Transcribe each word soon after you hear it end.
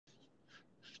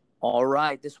All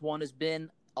right. This one has been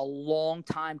a long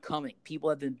time coming. People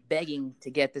have been begging to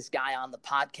get this guy on the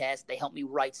podcast. They helped me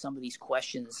write some of these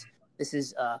questions. This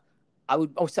is, I'd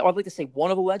like to say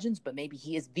one of the legends, but maybe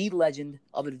he is the legend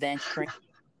of advanced training.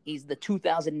 He's the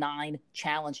 2009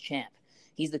 Challenge champ.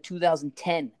 He's the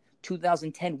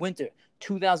 2010 Winter,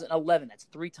 2011. That's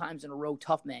 3 times in a row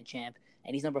Tough Man champ.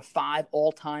 And he's number 5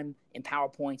 all-time in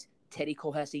PowerPoints. Teddy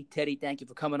Kohesi. Teddy, thank you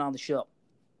for coming on the show.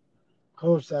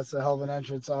 Coach, that's a hell of an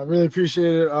entrance. I really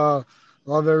appreciate it.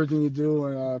 Love everything you do,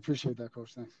 and I appreciate that,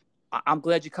 Coach. Thanks. I'm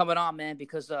glad you're coming on, man,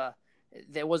 because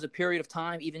there was a period of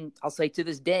time, even I'll say to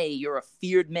this day, you're a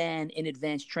feared man in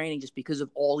advanced training just because of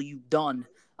all you've done.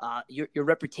 Your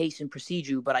reputation precedes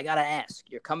you, but I got to ask,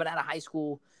 you're coming out of high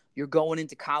school, you're going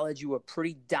into college, you were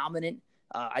pretty dominant.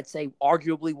 I'd say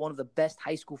arguably one of the best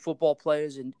high school football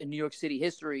players in New York City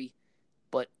history.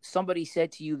 But somebody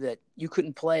said to you that you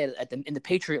couldn't play in the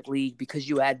Patriot League because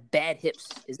you had bad hips.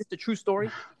 Is this a true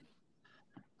story?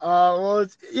 Well,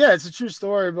 it's a true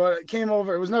story, but it came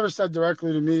over. It was never said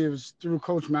directly to me. It was through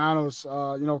Coach Manos.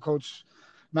 Coach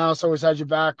Manos always had your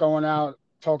back going out,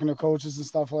 talking to coaches and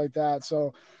stuff like that.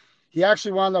 So he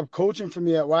actually wound up coaching for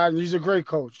me at Wagner. He's a great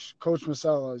coach. Coach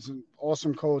Masella is an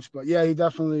awesome coach. But, yeah, he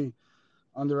definitely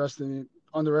underestimated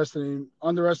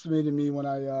me when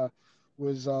I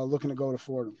was looking to go to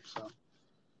Fordham. So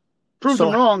proved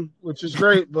him wrong, which is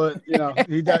great. But,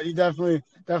 he definitely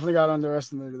got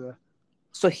underestimated there.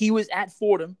 So he was at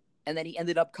Fordham, and then he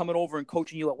ended up coming over and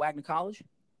coaching you at Wagner College?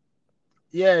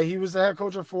 Yeah, he was the head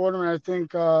coach at Fordham, and I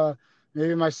think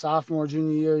maybe my sophomore,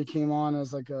 junior year, he came on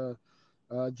as like a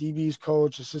DB's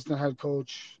coach, assistant head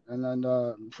coach, and then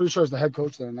I'm pretty sure he's the head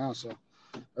coach there now. So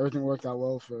everything worked out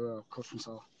well for Coach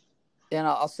himself. And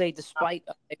I'll say, despite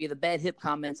maybe the bad hip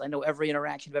comments, I know every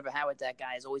interaction I've ever had with that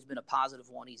guy has always been a positive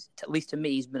one. At least to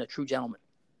me, he's been a true gentleman.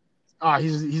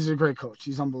 He's a great coach.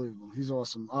 He's unbelievable. He's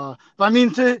awesome. But I mean,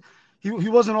 he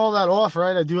wasn't all that off,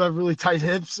 right? I do have really tight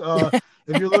hips.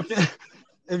 If you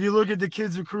look at the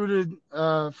kids recruited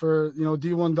for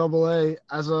D1 AA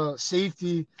as a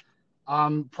safety,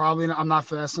 I'm not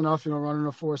fast enough, running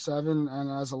a 4.7,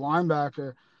 and as a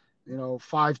linebacker,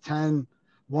 5'10",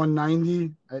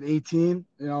 190 at 18.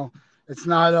 It's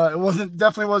not.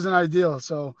 Definitely wasn't ideal.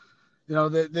 So.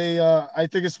 I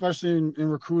think especially in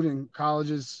recruiting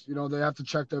colleges, they have to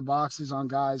check their boxes on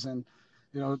guys and,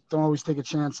 don't always take a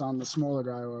chance on the smaller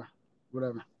guy or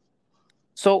whatever.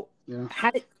 So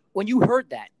when you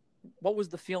heard that, what was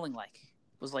the feeling like?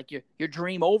 Was like your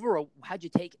dream over, or how'd you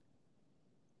take it?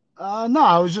 No,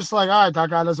 I was just like, all right, that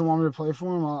guy doesn't want me to play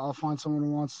for him. I'll find someone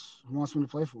who wants me to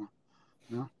play for him.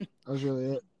 That was really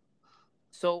it.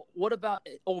 So what about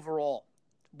overall?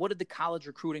 What did the college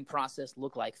recruiting process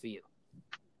look like for you?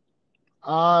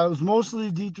 It was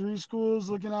mostly D3 schools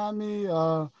looking at me.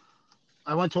 I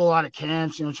went to a lot of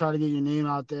camps, try to get your name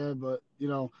out there, but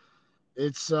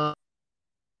it's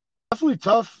definitely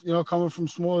tough, coming from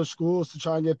smaller schools to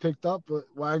try and get picked up. But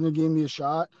Wagner gave me a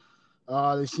shot.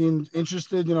 They seemed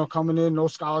interested, coming in, no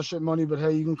scholarship money, but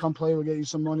hey, you can come play. We'll get you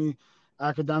some money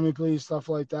academically, stuff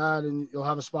like that, and you'll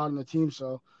have a spot on the team.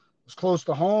 So it was close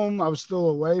to home. I was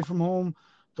still away from home,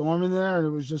 dorming there, and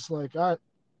it was just like, all right,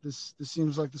 this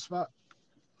seems like the spot.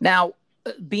 Now,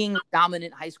 being a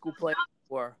dominant high school player,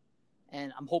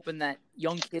 and I'm hoping that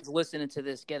young kids listening to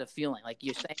this get a feeling. Like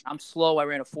you're saying, I'm slow. I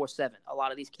ran a 4.7. A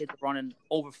lot of these kids are running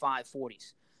over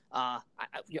 5.40s.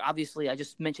 Obviously, I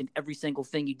just mentioned every single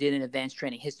thing you did in advanced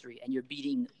training history, and you're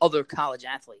beating other college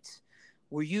athletes.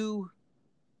 Were you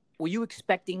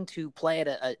expecting to play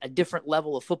at a different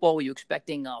level of football? Were you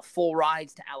expecting full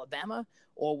rides to Alabama,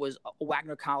 or was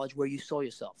Wagner College where you saw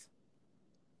yourself?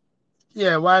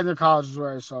 Yeah, Wagner College is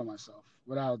where I saw myself,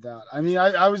 without a doubt. I mean,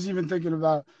 I was even thinking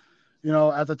about,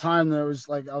 at the time there was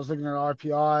like I was looking at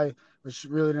RPI, which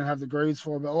really didn't have the grades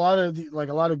for, but a lot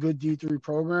of good D3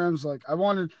 programs. Like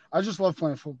I just love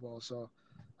playing football, so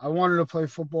I wanted to play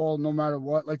football no matter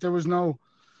what. Like there was no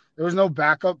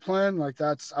backup plan. Like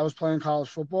I was playing college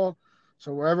football,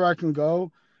 so wherever I can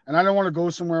go, and I don't want to go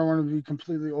somewhere I want to be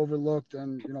completely overlooked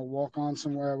and walk on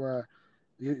somewhere where.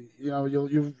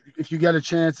 You if you get a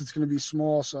chance, it's going to be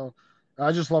small. So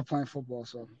I just love playing football.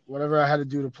 So whatever I had to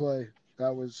do to play,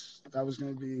 that was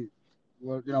going to be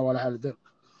what I had to do.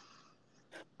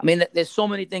 I mean, there's so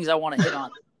many things I want to hit on.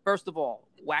 First of all,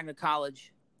 Wagner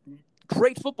College,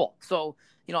 great football. So,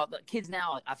 the kids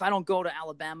now, if I don't go to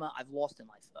Alabama, I've lost in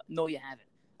life. No, you haven't.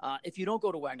 If you don't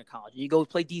go to Wagner College and you go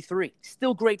play D3,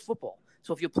 still great football.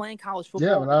 So if you're playing college football,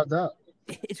 yeah, without doubt,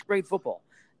 it's great football.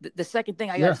 The second thing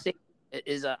I got to say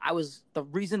is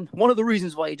one of the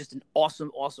reasons why you're just an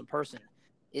awesome person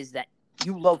is that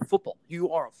you love football.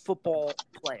 You are a football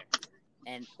player.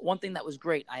 And one thing that was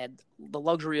great, I had the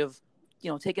luxury of,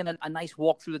 taking a nice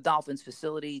walk through the Dolphins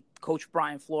facility. Coach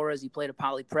Brian Flores, he played at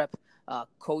Poly Prep.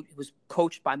 Was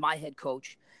coached by my head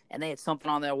coach, and they had something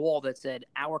on their wall that said,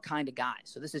 "Our kind of guys."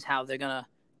 So this is how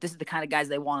this is the kind of guys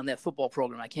they want in their football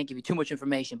program. I can't give you too much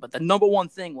information, but the number one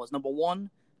thing was, number one,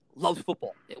 loves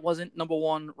football. It wasn't number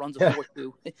one, runs a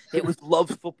 4.2. It was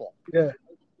loves football. Yeah,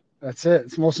 that's it.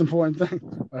 It's the most important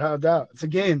thing, without a doubt. It's a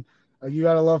game. You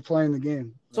got to love playing the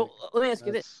game. So let me ask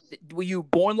you this. Were you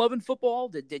born loving football?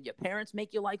 Did your parents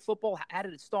make you like football? How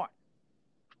did it start?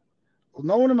 Well,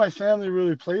 no one in my family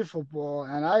really played football,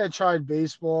 and I had tried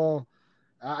baseball.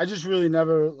 I just really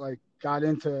never got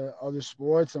into other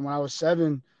sports. And when I was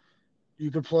 7, you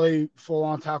could play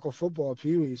full-on tackle football at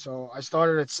Pee Wee. So I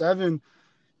started at 7,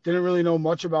 didn't really know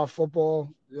much about football,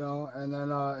 and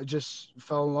then I just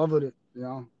fell in love with it.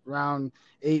 Around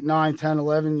 8, 9, 10,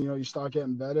 11, you start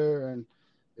getting better, and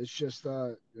it's just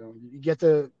you get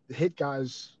to hit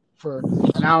guys for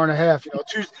an hour and a half.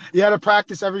 You had to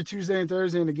practice every Tuesday and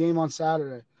Thursday and a game on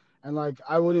Saturday, and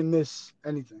I wouldn't miss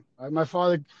anything. My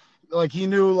father, he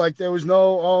knew there was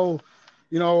no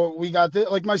we got this.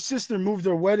 My sister moved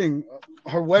her wedding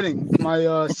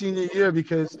my senior year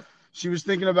because she was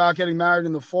thinking about getting married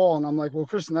in the fall, and I'm like, well,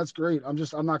 Kristen, that's great. I'm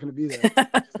not going to be there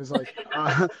because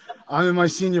I'm in my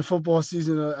senior football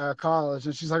season at college,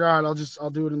 and she's like, all right, I'll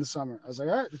do it in the summer. I was like,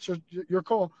 all right, it's your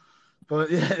call.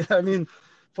 But yeah, I mean,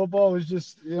 football was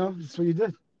just it's what you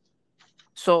did.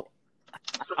 So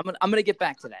I'm gonna get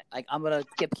back to that. I'm gonna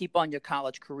keep on your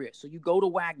college career. So you go to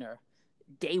Wagner,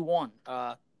 day one.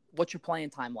 What's your playing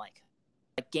time like?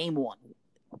 Game one,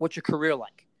 what's your career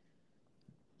like?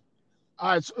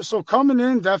 All right, so coming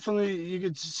in, definitely you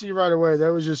could see right away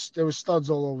there was studs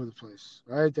all over the place,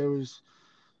 right? There was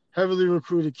heavily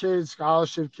recruited kids,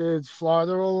 scholarship kids.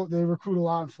 Florida, they recruit a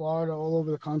lot in Florida, all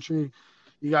over the country.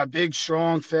 You got big,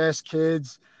 strong, fast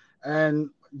kids,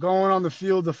 and going on the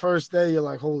field the first day, you're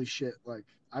like, holy shit!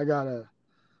 I gotta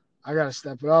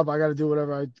step it up. I gotta do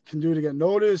whatever I can do to get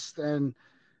noticed, and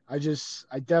I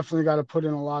definitely got to put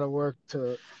in a lot of work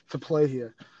to play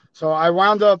here. So I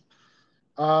wound up.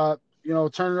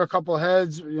 Turning a couple of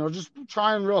heads, just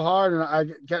trying real hard,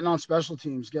 and getting on special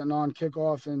teams, getting on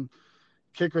kickoff and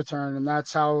kick return, and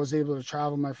that's how I was able to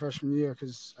travel my freshman year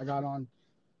because I got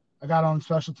on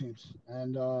special teams,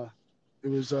 and it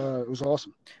was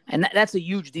awesome. And that's a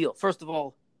huge deal. First of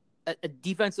all, a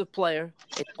defensive player,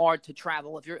 it's hard to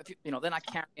travel if you're they're not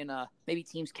carrying maybe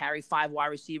teams carry 5 wide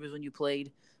receivers when you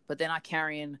played, but they're not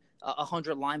carrying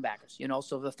 100 linebackers.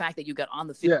 So the fact that you got on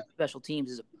the field special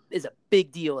teams is a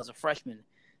big deal as a freshman.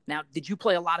 Now, did you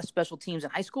play a lot of special teams in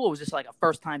high school, or was this a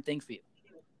first-time thing for you?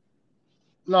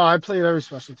 No, I played every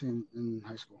special team in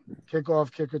high school.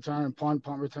 Kickoff, kick return, punt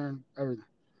return, everything.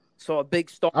 So a big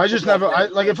star. I just never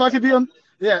if I could be on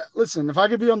if I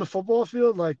could be on the football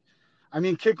field,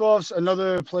 kickoff's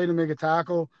another play to make a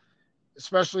tackle.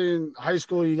 Especially in high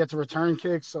school, you get to return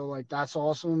kicks, so that's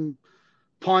awesome.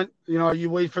 Punt, you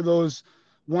wait for those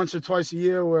once or twice a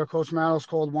year where Coach Maddle's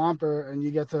called Whomper and you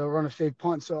get to run a fake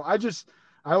punt. So I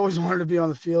always wanted to be on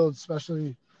the field,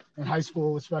 especially in high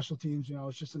school with special teams.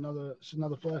 It's just another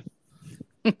play.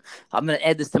 I'm going to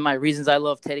add this to my reasons I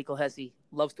love Teddy Kohesi.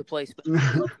 Loves to play.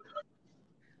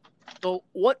 So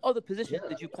what other positions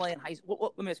did you play in high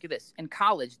school? Let me ask you this. In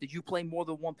college, did you play more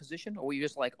than one position, or were you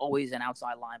just always an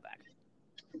outside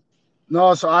linebacker?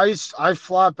 No, so I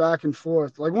flopped back and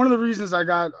forth. One of the reasons I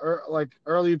got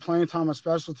early playing time on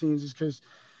special teams is because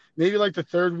maybe the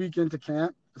third week into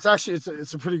camp.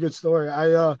 It's a pretty good story.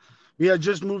 We had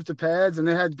just moved to pads and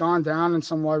they had gone down in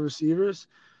some wide receivers.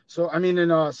 So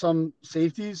in some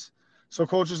safeties. So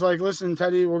coach was like, "Listen,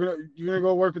 Teddy, you're gonna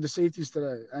go work with the safeties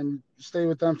today and stay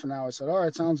with them for now." I said, "All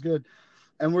right, sounds good."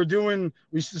 And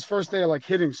this first day of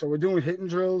hitting, so we're doing hitting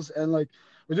drills and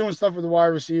we're doing stuff with the wide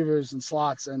receivers and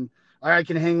slots, and I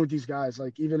can hang with these guys,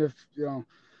 even if,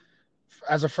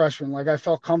 as a freshman, I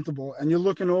felt comfortable. And you're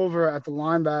looking over at the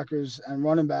linebackers and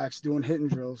running backs doing hitting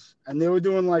drills. And they were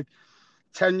doing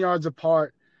 10 yards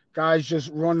apart, guys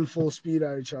just running full speed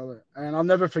at each other. And I'll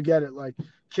never forget it.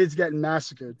 Kids getting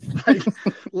massacred,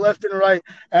 left and right.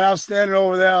 And I was standing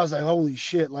over there. I was like, holy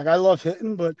shit. I love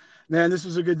hitting, but man, this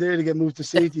was a good day to get moved to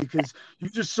safety because you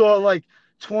just saw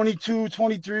 22,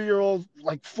 23-year-old,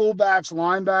 fullbacks,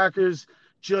 linebackers,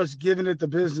 just giving it the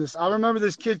business. I remember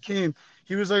this kid came.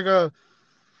 He was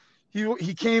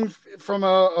he came from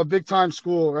a big time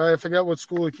school, right? I forget what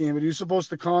school he came, but he was supposed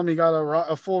to come. He got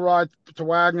a full ride to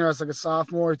Wagner as a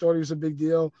sophomore. He thought he was a big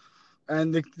deal.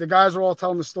 And the guys were all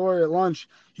telling the story at lunch.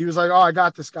 He was like, "Oh, I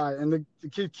got this guy." And the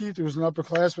kid Keith, who was an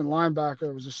upperclassman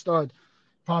linebacker, was a stud.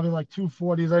 probably like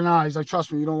 240. He's like, nah. He's like,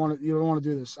 trust me, you don't want to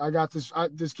do this. I got this.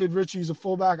 This kid Richie, he's a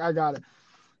fullback. I got it.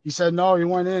 He said no. He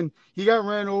went in. He got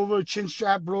ran over, chin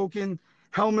strap broken,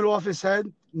 helmet off his head.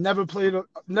 Never played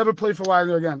for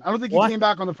Wagner again. I don't think he came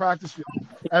back on the practice field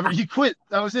ever. He quit.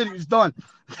 That was it. He was done.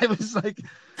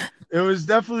 It was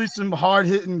definitely some hard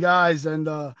hitting guys, and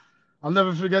I'll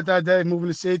never forget that day moving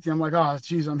to safety. I'm like, oh,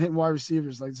 geez, I'm hitting wide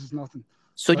receivers. Like, this is nothing.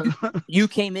 So you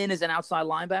came in as an outside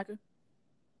linebacker?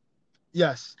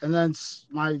 Yes. And then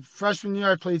my freshman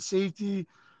year, I played safety.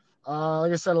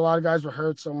 Like I said, a lot of guys were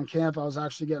hurt. So in camp, I was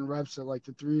actually getting reps at like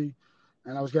the 3,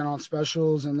 and I was getting on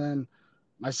specials. And then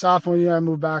my sophomore year, I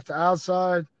moved back to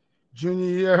outside. Junior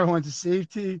year, I went to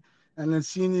safety. And then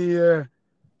senior year,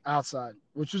 outside,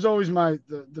 which was always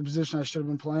the position I should have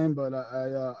been playing, but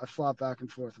I flopped back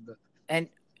and forth a bit. And,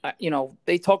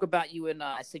 they talk about you in,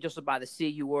 I say just by the sea,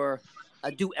 you were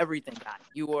a do-everything guy.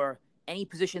 You were any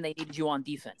position they needed you on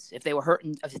defense. If they were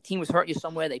hurting, if the team was hurting you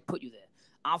somewhere, they put you there.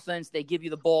 Offense, they give you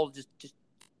the ball, just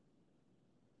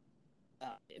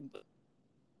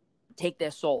take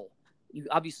their soul.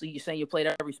 You're saying you played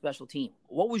every special team.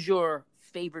 What was your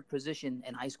favorite position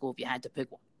in high school if you had to pick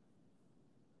one?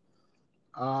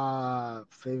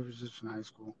 Favorite position in high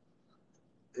school.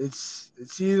 It's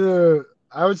either,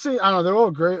 I would say, I don't know, they're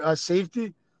all great.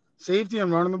 Safety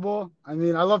and running the ball. I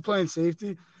mean, I love playing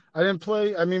safety. I didn't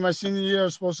play. I mean, my senior year I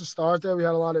was supposed to start there. We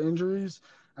had a lot of injuries,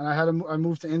 and I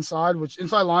moved to inside, which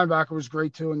inside linebacker was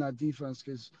great too in that defense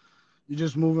because you're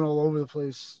just moving all over the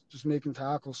place, just making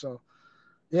tackles. So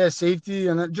yeah, safety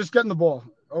and then just getting the ball.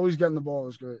 Always getting the ball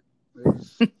was great. It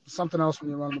was something else when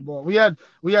you're running the ball. We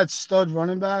had stud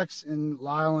running backs in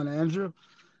Lyle and Andrew,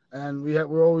 and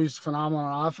we're always phenomenal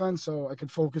on offense. So I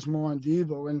could focus more on D.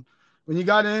 But when you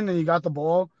got in and you got the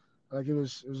ball, like it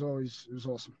was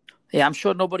awesome. Yeah, I'm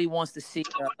sure nobody wants to see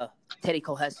Teddy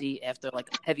Colhesi after like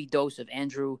a heavy dose of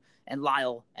Andrew and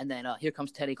Lyle, and then here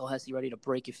comes Teddy Colhesi ready to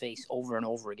break your face over and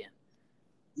over again.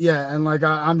 Yeah, and like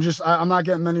I'm not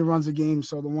getting many runs a game,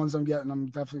 so the ones I'm getting, I'm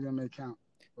definitely gonna make count,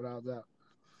 without doubt.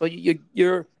 But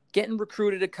you're getting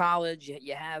recruited to college.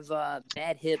 You have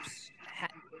bad hips.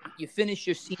 You finish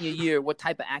your senior year. What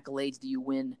type of accolades do you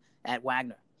win at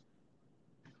Wagner?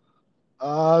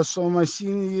 So my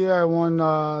senior year, I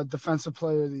won Defensive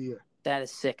Player of the Year. That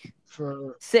is sick.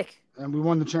 Sick. And we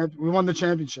won the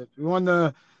championship. We won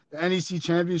the NEC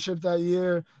championship that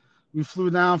year. We flew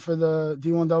down for the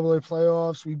D1AA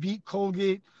playoffs. We beat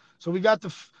Colgate. So we got the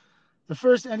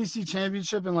first NEC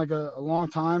championship in like a long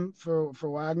time for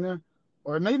Wagner.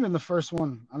 Or it may have been the first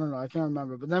one. I don't know. I can't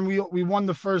remember. But then we won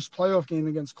the first playoff game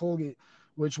against Colgate,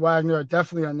 which Wagner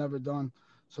definitely had never done.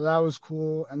 So that was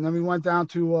cool. And then we went down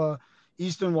to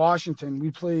Eastern Washington.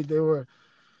 We played. They're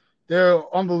an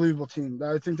unbelievable team.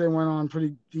 I think they went on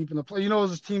pretty deep in the play. You know,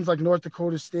 those teams like North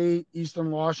Dakota State, Eastern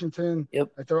Washington.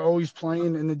 Yep. Like they're always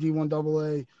playing in the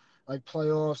D1AA like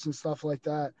playoffs and stuff like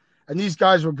that. And these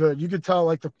guys were good. You could tell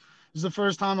like this is the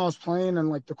first time I was playing,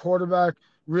 and like the quarterback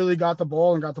really got the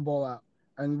ball and got the ball out.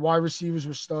 And wide receivers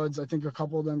were studs. I think a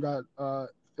couple of them got,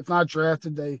 if not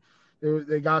drafted,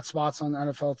 they got spots on the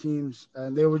NFL teams,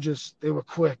 and they were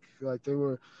quick. Like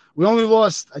we only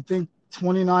lost, I think,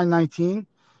 29-19. It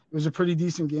was a pretty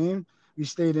decent game. We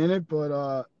stayed in it,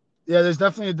 but yeah, there's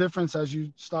definitely a difference as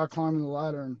you start climbing the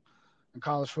ladder in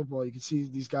college football. You can see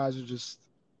these guys are just,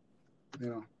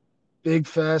 big,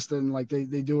 fast, and like they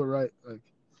do it right. Like.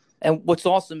 And what's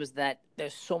awesome is that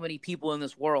there's so many people in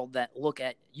this world that look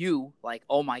at you like,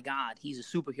 oh my God, he's a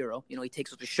superhero. He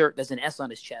takes off his shirt, there's an S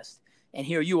on his chest. And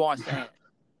here you are saying,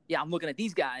 yeah, I'm looking at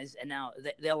these guys, and now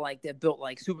they're built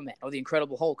like Superman or the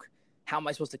Incredible Hulk. How am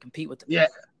I supposed to compete with them? Yeah.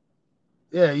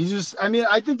 Yeah,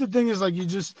 I think the thing is like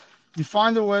you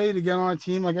find a way to get on a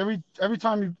team. Like every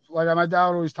time you like my dad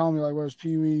would always tell me like whether it's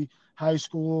Pee Wee, high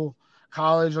school,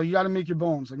 college, like you got to make your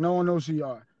bones. Like no one knows who you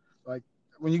are. Like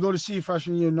when you go to see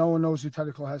freshman year, no one knows who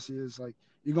Teddy Colhesi is. Like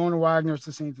you're going to Wagner, it's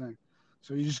the same thing.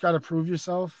 So you just got to prove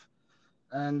yourself,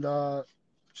 and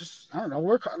just I don't know,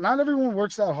 work. Not everyone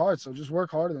works that hard, so just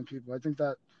work harder than people. I think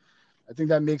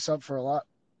that makes up for a lot.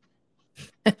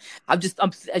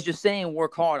 I'm as you're saying,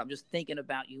 work hard. I'm just thinking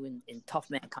about you in tough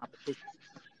man competition.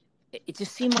 It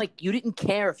just seemed like you didn't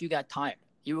care if you got tired.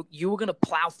 You were gonna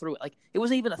plow through it. Like it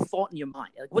wasn't even a thought in your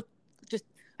mind. Like what? Just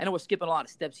I know we're skipping a lot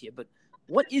of steps here, but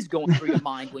what is going through your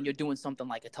mind when you're doing something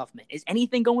like a tough man? Is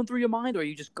anything going through your mind, or are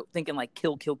you just thinking like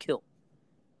kill, kill, kill?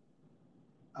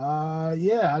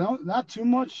 Yeah, not too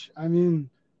much. I mean,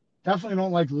 definitely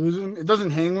don't like losing. It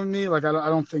doesn't hang with me. Like I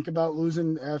don't think about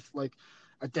losing after like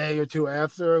a day or two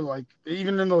after. Like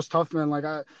even in those tough men, like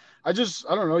I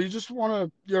don't know. You just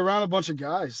you're around a bunch of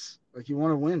guys. Like you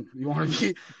want to win. You want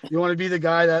to be the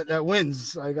guy that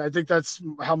wins. Like I think that's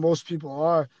how most people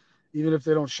are, even if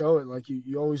they don't show it. Like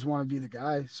you always want to be the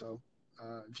guy. So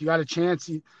if you got a chance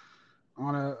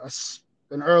on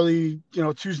an early,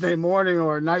 Tuesday morning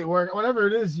or night work, whatever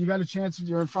it is, you got a chance.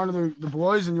 You're in front of the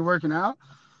boys and you're working out.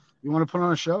 You want to put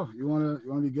on a show. You want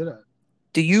to be good at it.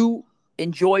 Do you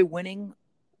enjoy winning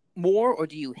more, or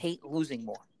do you hate losing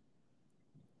more?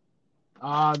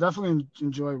 Definitely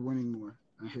enjoy winning more.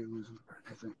 I hate losing,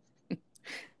 I think.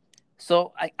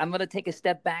 So I'm going to take a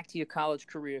step back to your college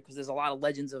career because there's a lot of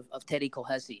legends of Teddy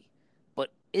Kolhesi.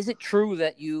 But is it true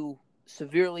that you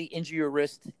severely injure your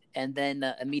wrist and then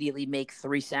immediately make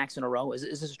 3 sacks in a row? Is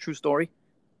this a true story?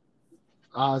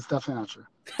 It's definitely not true.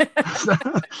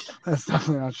 That's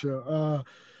definitely not true.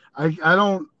 I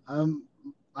don't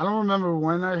remember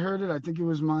when I heard it. I think it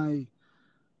was my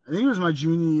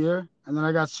junior year, and then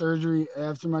I got surgery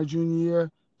after my junior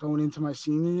year, going into my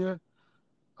senior year.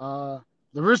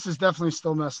 The wrist is definitely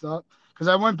still messed up because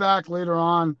I went back later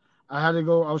on. I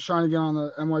was trying to get on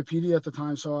the NYPD at the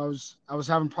time, so I was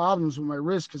having problems with my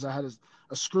wrist because I had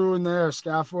a screw in there, a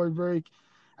scaphoid break,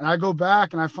 and I go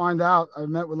back and I find out I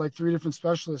met with like 3 different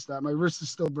specialists that my wrist is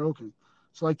still broken.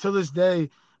 So like to this day,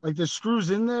 like there's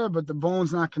screws in there, but the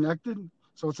bone's not connected,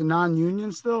 so it's a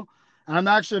non-union still. And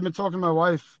I've been talking to my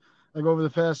wife like over the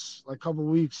past like couple of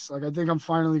weeks. Like I think I'm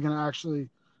finally gonna actually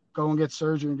go and get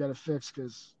surgery and get it fixed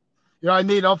because, I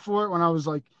made up for it when I was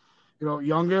like,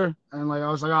 younger, and like I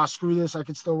was like, screw this, I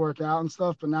could still work out and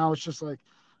stuff. But now it's just like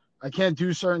I can't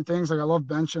do certain things. Like I love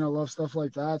benching, I love stuff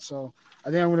like that. So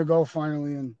I think I'm gonna go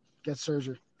finally and get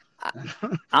surgery.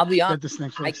 I'll be honest. Get this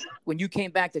thing fixed. When you came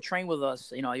back to train with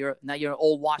us, you're an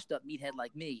old washed up meathead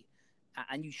like me,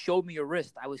 and you showed me your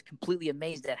wrist. I was completely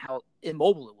amazed at how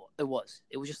immobile it was.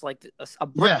 It was just like a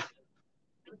brick. Yeah.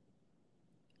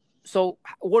 So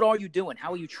what are you doing?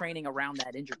 How are you training around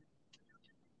that injury?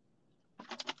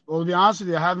 Well, to be honest with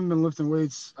you, I haven't been lifting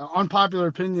weights. Unpopular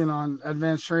opinion on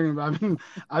advanced training, but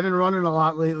I've been running a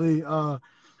lot lately. I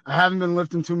haven't been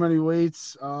lifting too many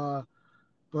weights, but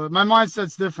my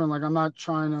mindset's different. Like I'm not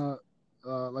trying to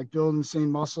like build the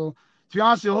same muscle. To be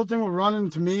honest, the whole thing with running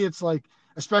to me, it's like,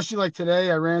 especially like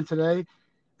today, I ran today.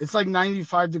 It's like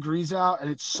 95 degrees out and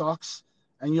it sucks,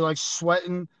 and you're like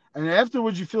sweating, and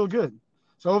afterwards you feel good.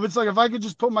 So if I could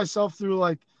just put myself through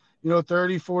like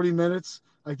 30, 40 minutes.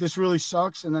 Like this really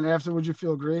sucks, and then afterwards you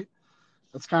feel great.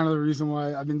 That's kind of the reason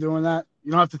why I've been doing that. You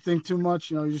don't have to think too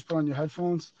much. You just put on your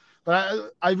headphones.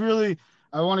 But I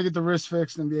want to get the wrist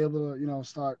fixed and be able to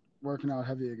start working out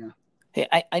heavy again. Hey,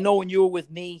 I know when you were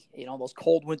with me, those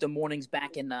cold winter mornings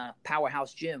back in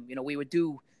Powerhouse Gym, we would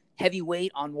do heavy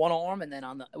weight on one arm and then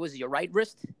was it your right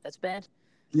wrist? That's bad.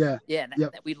 Yeah. Yeah.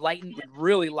 We'd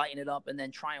really lighten it up and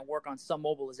then try and work on some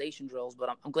mobilization drills. But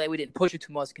I'm glad we didn't push it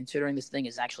too much, considering this thing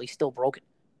is actually still broken.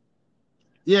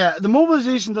 Yeah, the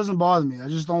mobilization doesn't bother me. I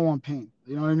just don't want pain.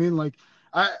 You know what I mean? Like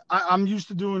I'm used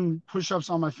to doing push-ups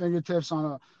on my fingertips,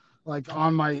 on a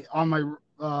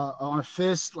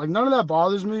fist. Like none of that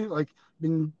bothers me. Like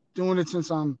been doing it since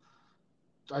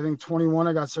I think 21.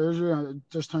 I got surgery. I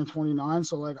just turned 29,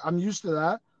 so like I'm used to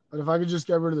that. But if I could just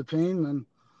get rid of the pain,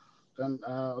 then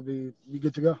I'll be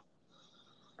good to go.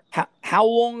 How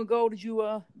long ago did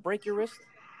you break your wrist?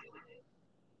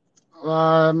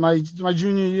 My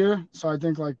junior year, so I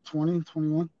think like 20,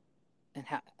 21. And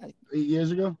 8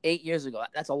 years ago. 8 years ago.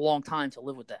 That's a long time to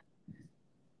live with that.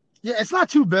 Yeah, it's not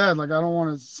too bad. Like I don't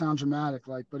want to sound dramatic,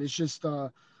 but it's just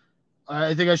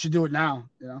I think I should do it now.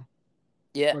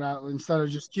 Yeah. Instead of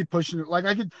just keep pushing it. Like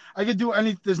I could do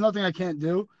any. There's nothing I can't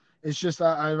do. It's just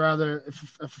I'd rather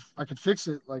if I could fix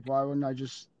it. Like why wouldn't I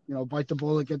just bite the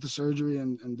bullet, get the surgery,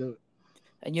 and do it.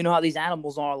 And you know how these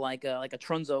animals are, like a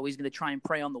Trunzo. He's going to try and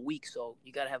prey on the weak, so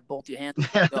you got to have both your hands.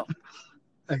 Go.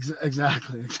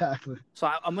 Exactly.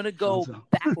 So I'm going to go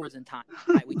backwards in time.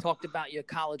 All right, we talked about your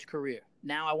college career.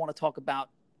 Now I want to talk about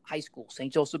high school,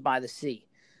 St. Joseph by the Sea.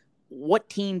 What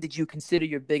team did you consider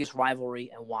your biggest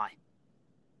rivalry and why?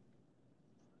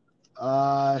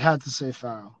 I had to say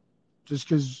Farrell, just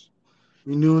because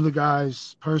we knew the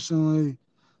guys personally.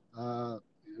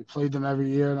 We played them every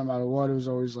year, no matter what. It was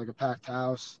always like a packed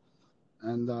house.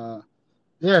 And,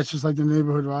 it's just like the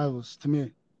neighborhood rivals to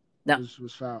me. Now,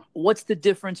 was Farrell. What's the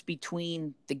difference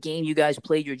between the game you guys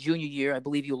played your junior year, I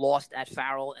believe you lost at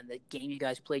Farrell, and the game you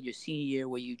guys played your senior year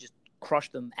where you just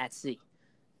crushed them at Sea?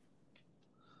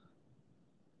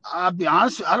 I'll be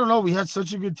honest, I don't know. We had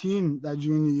such a good team that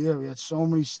junior year. We had so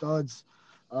many studs.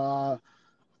 I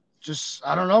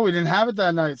don't know. We didn't have it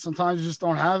that night. Sometimes you just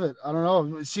don't have it. I don't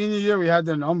know. Senior year, we had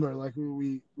their number. Like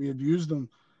we abused them,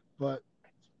 but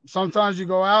sometimes you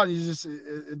go out and you just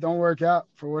it don't work out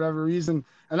for whatever reason,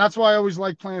 and that's why I always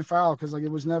like playing foul because like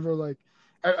it was never like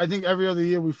I think every other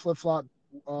year we flip flop,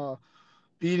 uh,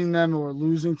 beating them or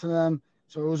losing to them.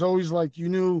 So it was always like you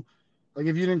knew, like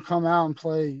if you didn't come out and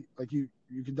play, like you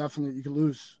could definitely you could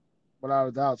lose, without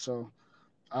a doubt. So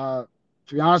uh,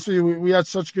 to be honest with you, we had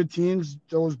such good teams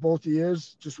those both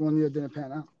years. Just one year didn't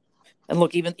pan out. And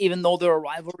look, even though they're a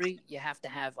rivalry, you have to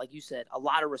have, like you said, a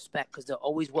lot of respect because they're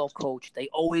always well coached. They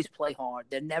always play hard.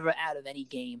 They're never out of any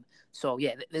game. So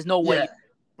yeah, there's no way Yeah, you're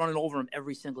running over them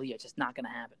every single year. It's just not going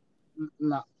to happen.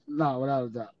 no, no, without a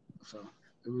doubt. So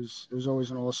it was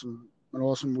always an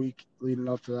awesome week leading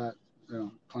up to that.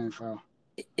 Playing foul.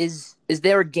 Is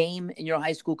there a game in your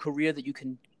high school career that you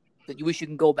wish you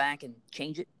can go back and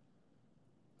change it?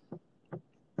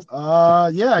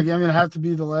 Yeah, I mean, it had to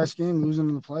be the last game, losing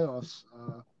in the playoffs.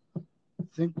 I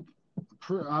think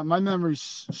my memory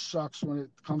sucks when it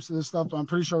comes to this stuff, but I'm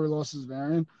pretty sure we lost this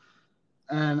variant.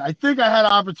 And I think I had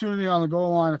an opportunity on the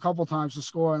goal line a couple times to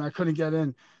score, and I couldn't get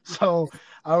in. So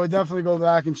I would definitely go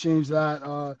back and change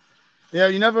that. Yeah,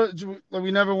 we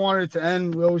never wanted it to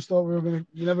end. We always thought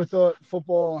you never thought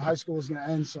football in high school was going to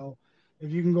end. So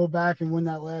if you can go back and win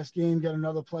that last game, get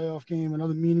another playoff game,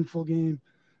 another meaningful game,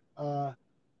 because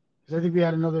I think we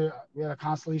had a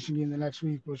consolation game the next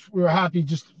week, which we were happy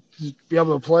just to be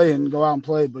able to play and go out and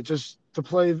play, but just to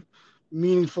play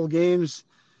meaningful games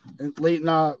and late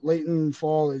in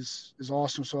fall is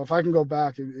awesome. So if I can go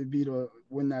back, it'd be to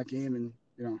win that game and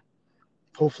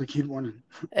hopefully keep winning.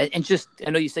 And just,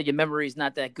 I know you said your memory is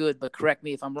not that good, but correct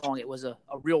me if I'm wrong. It was a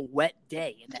real wet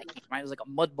day in that game, right? It was like a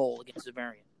mud bowl against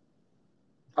Zavarian.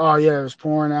 Oh yeah, it was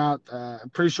pouring out. I'm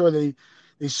pretty sure they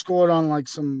scored on like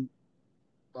some.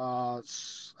 I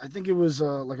think it was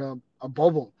like a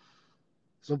bubble.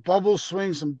 So bubble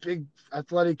swing, some big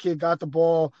athletic kid got the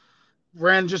ball,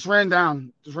 ran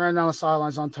down the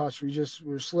sidelines untouched. We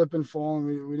were slipping, falling.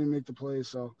 We didn't make the play.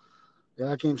 So yeah,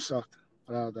 that game sucked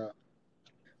without that.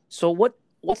 So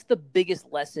what's the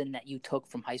biggest lesson that you took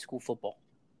from high school football?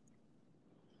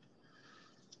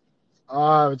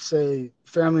 I would say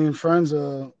family and friends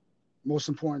are most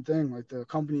important thing. Like the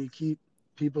company you keep,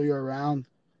 people you're around,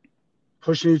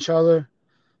 pushing each other.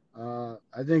 I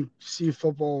think C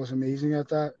football was amazing at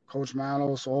that. Coach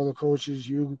Manos, all the coaches,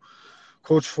 you,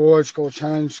 Coach Forge, Coach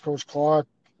Hench, Coach Clark,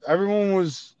 everyone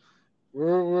was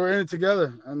we're in it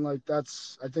together, and like I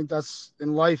think that's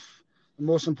in life. The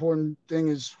most important thing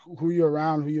is who you're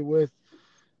around, who you're with,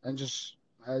 and just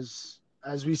as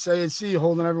we say at C,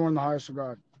 holding everyone in the highest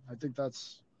regard. I think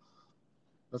that's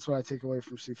what I take away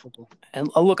from C football. And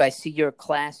look, I see your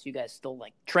class. You guys still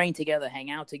like train together, hang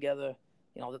out together.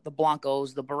 You know, the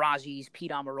Blancos, the Baragis,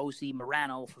 Pete Amorosi,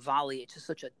 Morano, Favali. It's just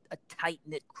such a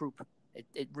tight-knit group.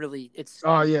 It's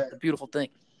yeah, a beautiful thing.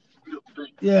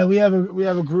 Yeah, we have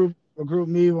a group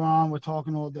me, Ron, we're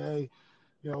talking all day.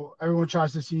 Everyone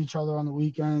tries to see each other on the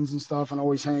weekends and stuff and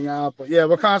always hang out. But yeah,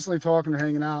 we're constantly talking and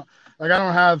hanging out. Like I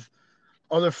don't have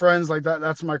other friends like that.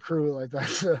 That's my crew. Like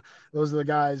that's those are the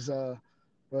guys.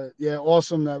 But yeah,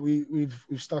 awesome that we've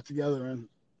stuck together and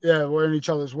yeah, we're in each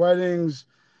other's weddings.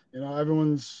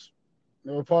 Everyone's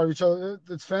we're part of each other.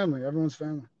 It's family. Everyone's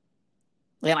family.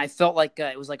 And I felt like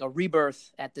it was like a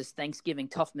rebirth at this Thanksgiving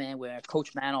Tough Man where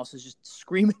Coach Manos is just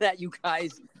screaming at you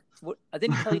guys. I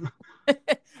didn't tell you. I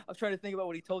was trying to think about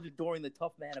what he told you during the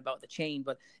Tough Man about the chain,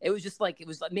 but it was just like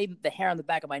made the hair on the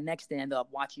back of my neck stand up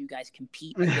watching you guys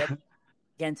compete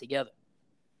again together.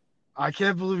 I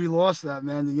can't believe we lost that,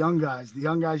 man. The young guys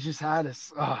just had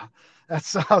us. That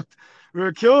sucked. We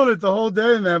were killing it the whole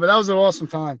day, man. But that was an awesome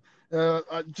time.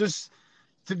 Just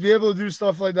to be able to do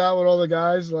stuff like that with all the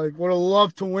guys, like would have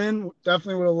loved to win.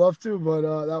 Definitely would have loved to, but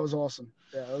that was awesome.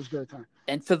 Yeah, it was a great time.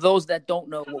 And for those that don't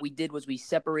know, what we did was we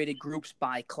separated groups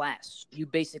by class. You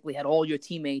basically had all your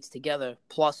teammates together,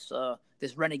 plus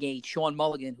this renegade, Sean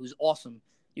Mulligan, who's awesome.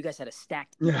 You guys had a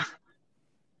stacked team. Yeah.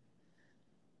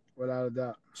 Without a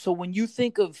doubt. So when you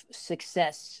think of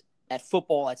success at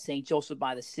football at St. Joseph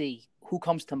by the Sea, who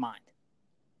comes to mind?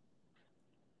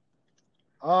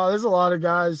 There's a lot of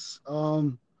guys.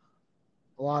 I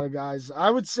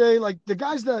would say like the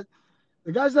guys that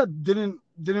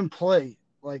didn't play,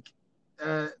 like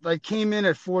came in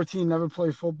at 14, never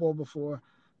played football before,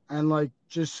 and like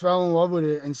just fell in love with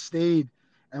it and stayed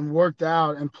and worked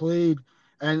out and played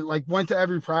and like went to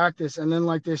every practice, and then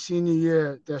like their senior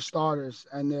year, they're starters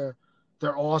and they're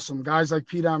awesome. Guys like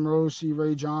Pete Amorosi,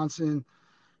 Ray Johnson,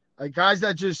 like guys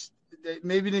that just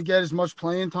maybe didn't get as much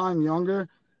playing time younger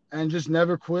and just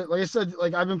never quit. Like I said,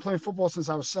 like I've been playing football since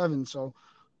I was 7, so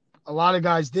a lot of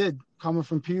guys did coming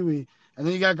from Pee Wee, and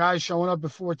then you got guys showing up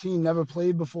at 14, never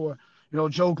played before,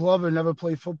 Joe Glover never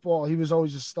played football. He was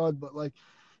always a stud, but like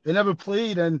they never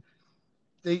played. And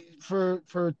they for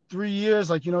 3 years,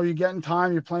 like, you're getting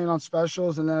time, you're playing on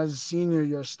specials, and then as a senior,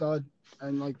 you're a stud.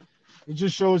 And like it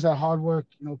just shows that hard work,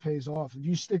 pays off. If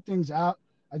you stick things out,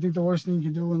 I think the worst thing you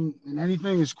can do in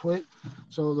anything is quit.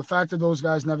 So the fact that those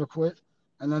guys never quit,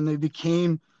 and then they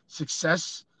became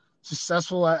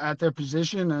successful at their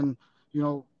position, and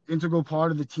integral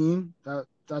part of the team, that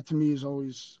to me is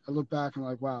always, I look back and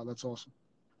like, wow, that's awesome.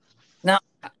 Now,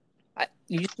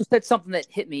 you just said something that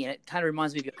hit me, and it kind of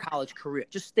reminds me of your college career.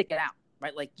 Just stick it out,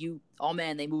 right? Like oh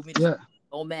man, they moved me to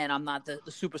oh man, I'm not the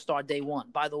superstar day one.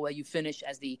 By the way, you finish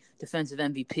as the defensive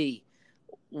MVP.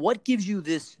 What gives you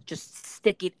this just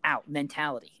stick it out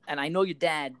mentality? And I know your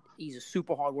dad, he's a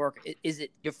super hard worker. Is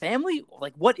it your family?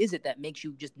 Like, what is it that makes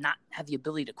you just not have the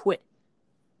ability to quit?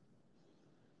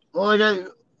 Well, like I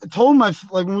told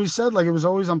when we said, like, it was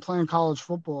always I'm playing college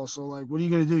football. So like, what are you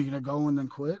going to do? You're going to go and then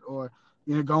quit, or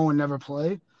you're going to go and never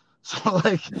play? So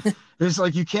like, it's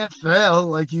like, you can't fail.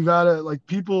 Like, you gotta, like,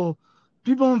 people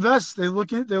invest.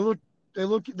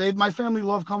 My family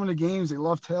love coming to games. They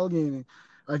love tailgating.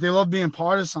 Like, they love being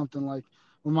part of something. Like,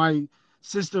 when my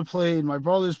sister played, my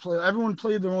brothers played, everyone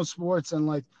played their own sports. And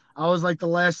like, I was like the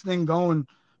last thing going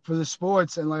for the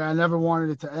sports. And like, I never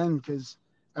wanted it to end because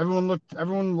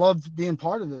everyone loved being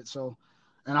part of it. So,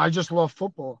 and I just love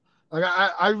football. Like,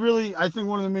 I think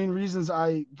one of the main reasons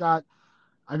I got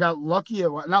lucky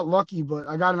not lucky, but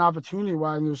I got an opportunity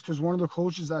why it was because one of the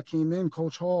coaches that came in,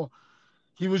 Coach Hall,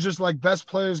 he was just like, best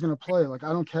player's going to play. Like, I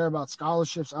don't care about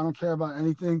scholarships. I don't care about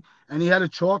anything. And he had a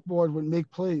chalkboard with make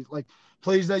plays, like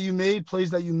plays that you made,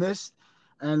 plays that you missed,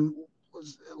 and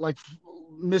like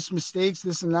missed mistakes,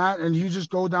 this and that. And you just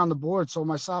go down the board. So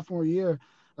my sophomore year,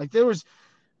 like, there was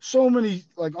so many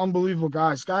like unbelievable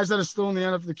guys that are still in the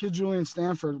NFL. The kid, Julian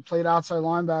Stanford, played outside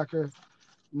linebacker.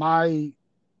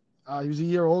 He was a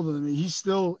year older than me. He's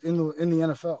still in the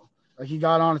NFL. Like, he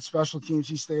got on at special teams.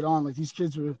 He stayed on. Like, these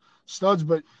kids were studs.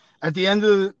 But at the end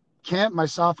of the camp, my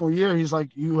sophomore year, he's like,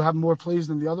 you have more plays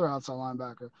than the other outside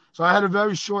linebacker. So I had a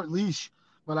very short leash,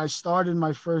 but I started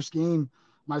my first game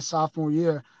my sophomore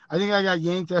year. I think I got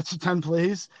yanked after 10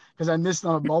 plays because I missed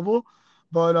on a bubble.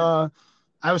 But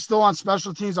I was still on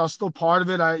special teams. I was still part of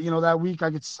it. That week I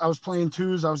was playing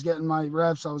twos. I was getting my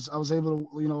reps. I was able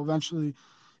to, eventually,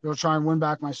 try and win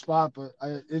back my spot. But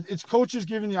it's coaches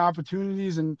giving you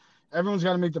opportunities, and everyone's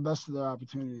got to make the best of their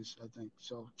opportunities, I think.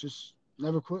 So just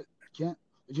never quit. You can't.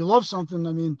 If you love something,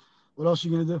 I mean, what else are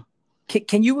you going to do?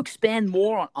 Can you expand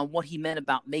more on what he meant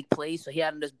about make plays? So he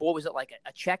had on this board, was it like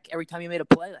a check every time you made a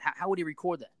play? How would he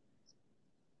record that?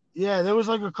 Yeah, there was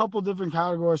like a couple different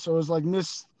categories. So it was like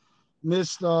missed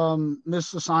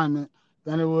assignment.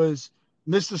 Then it was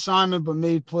missed assignment but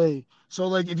made play. So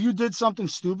like, if you did something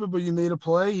stupid but you made a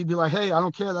play, he'd be like, hey, I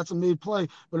don't care, that's a made play.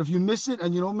 But if you miss it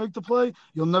and you don't make the play,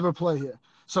 you'll never play here.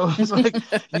 So it's like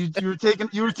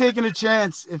you were taking a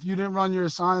chance if you didn't run your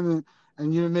assignment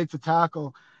and you didn't make the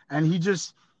tackle. And he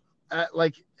just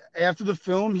like, after the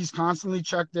film, he's constantly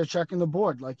checking the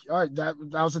board. Like, all right, that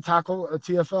was a tackle, a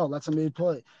TFL, that's a made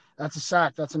play. That's a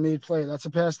sack. That's a made play. That's a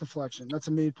pass deflection. That's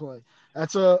a made play.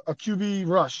 That's a QB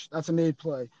rush. That's a made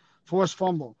play. Forced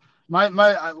fumble.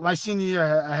 My senior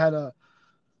year, I had a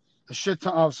shit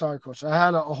ton. Oh, sorry, coach. I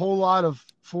had a whole lot of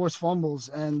forced fumbles,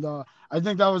 and I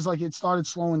think that was like, it started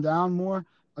slowing down more.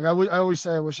 Like, I always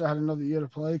say I wish I had another year to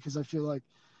play because I feel like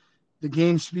the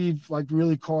game speed like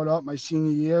really caught up my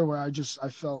senior year, where I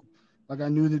felt like I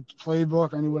knew the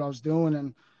playbook. I knew what I was doing,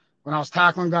 and when I was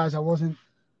tackling guys, I wasn't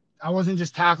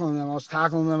just tackling them. I was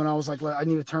tackling them, and I was like, I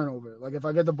need a turnover. Like, if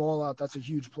I get the ball out, that's a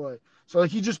huge play. So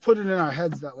like, he just put it in our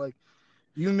heads that like,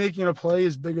 you making a play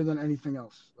is bigger than anything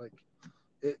else. Like,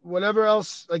 whatever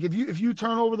else, like if you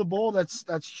turn over the ball, that's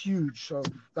huge. So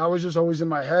that was just always in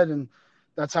my head, and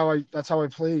that's how I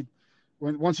played.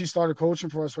 Once he started coaching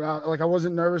for us, I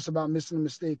wasn't nervous about missing a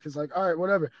mistake because like, all right,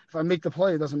 whatever. If I make the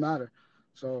play, it doesn't matter.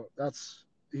 So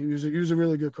he was a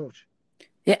really good coach.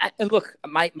 Yeah, and look,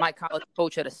 my college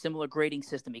coach had a similar grading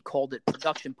system. He called it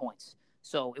production points.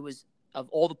 So it was, of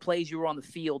all the plays you were on the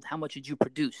field, how much did you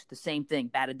produce? The same thing,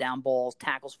 batted down balls,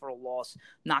 tackles for a loss,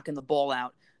 knocking the ball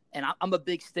out. And I'm a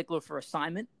big stickler for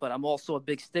assignment, but I'm also a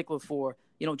big stickler for,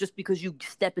 just because you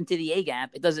step into the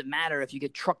A-gap, it doesn't matter if you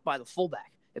get trucked by the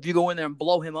fullback. If you go in there and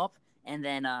blow him up and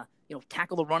then,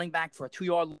 tackle the running back for a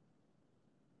 2-yard,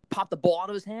 pop the ball out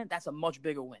of his hand, that's a much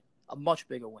bigger win. A much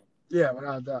bigger win. Yeah,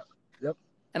 without that. Yep.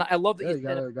 And I love that you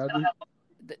said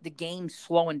the game's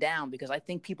slowing down, because I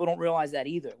think people don't realize that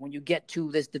either. When you get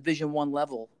to this Division I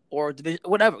level or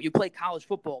whatever, you play college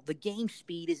football, the game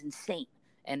speed is insane,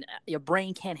 and your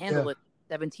brain can't handle it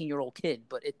 17-year-old kid,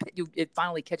 but it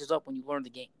finally catches up when you learn the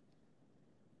game.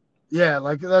 Yeah,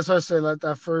 like that's what I say. Like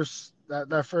that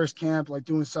first camp, like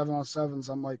doing 7-on-7s,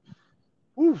 I'm like,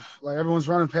 oof, like everyone's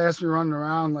running past me, running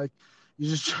around, like you're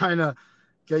just trying to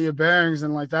get your bearings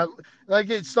and like that. Like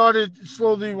it started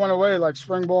slowly went away. Like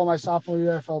spring ball, my sophomore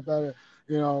year, I felt better.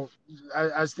 You know,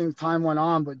 as things time went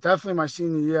on, but definitely my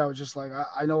senior year, I was just like,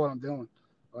 I know what I'm doing.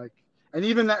 Like, and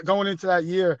even that going into that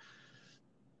year,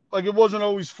 like it wasn't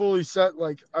always fully set.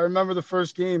 Like I remember the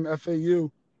first game,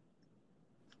 FAU.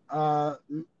 Uh,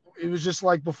 it was just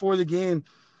like before the game,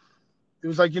 it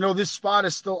was like, this spot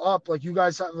is still up. Like you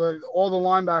guys have all the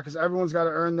linebackers, everyone's got to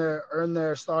earn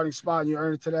their starting spot, and you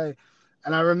earn it today.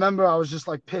 And I remember I was just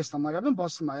like pissed. I'm like, I've been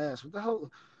busting my ass. What the hell?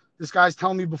 This guy's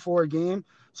telling me before a game.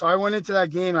 So I went into that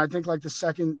game, and I think like the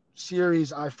second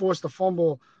series, I forced a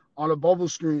fumble on a bubble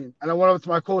screen. And I went up to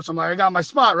my coach. I'm like, I got my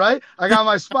spot, right? I got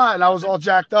my spot. And I was all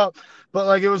jacked up. But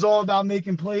like it was all about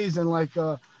making plays. And like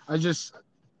I just,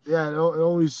 yeah, it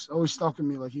always stuck with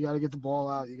me. Like you got to get the ball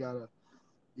out. You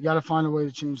got to find a way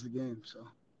to change the game. So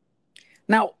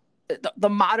now the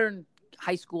modern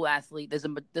high school athlete,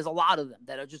 there's a lot of them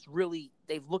that are just really,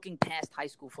 they've looking past high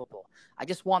school football. I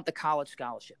just want the college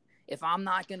scholarship. If I'm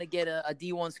not going to get a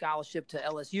D1 scholarship to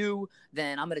LSU,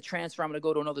 then I'm going to transfer. I'm going to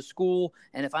go to another school.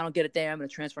 And if I don't get it there, I'm going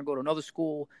to transfer and go to another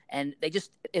school. And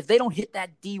if they don't hit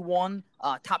that D1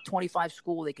 top 25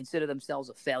 school, they consider themselves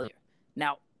a failure.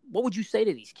 Now, what would you say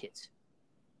to these kids?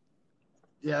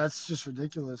 Yeah, that's just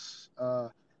ridiculous.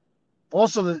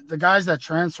 Also, the guys that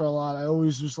transfer a lot, I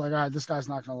always just like, all right, this guy's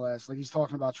not going to last. Like, he's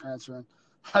talking about transferring.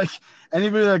 Like,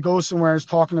 anybody that goes somewhere is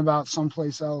talking about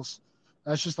someplace else.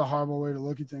 That's just a horrible way to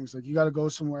look at things. Like, you got to go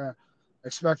somewhere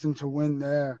expecting to win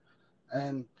there.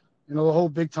 And, the whole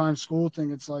big-time school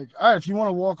thing, it's like, all right, if you want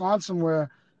to walk on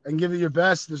somewhere and give it your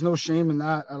best, there's no shame in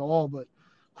that at all. But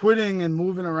quitting and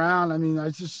moving around, I mean,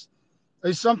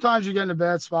 sometimes you get in a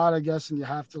bad spot, I guess, and you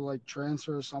have to, like,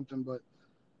 transfer or something. But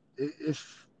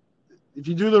if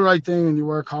you do the right thing and you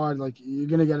work hard, like you're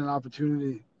going to get an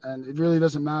opportunity, and it really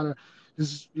doesn't matter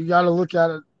because you got to look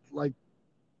at it like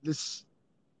this.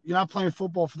 You're not playing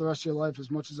football for the rest of your life as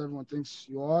much as everyone thinks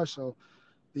you are. So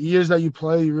the years that you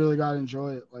play, you really got to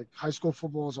enjoy it. Like high school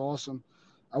football is awesome.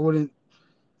 I would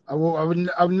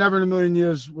never in a million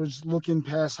years was looking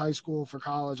past high school for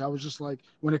college. I was just like,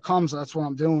 when it comes, that's what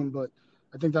I'm doing. But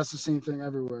I think that's the same thing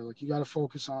everywhere. Like you got to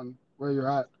focus on where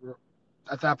you're at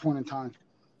that point in time.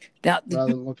 Now,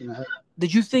 rather than looking ahead.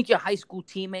 Did you think your high school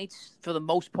teammates, for the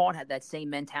most part, had that same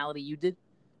mentality you did?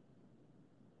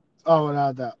 Oh,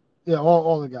 without doubt. Yeah,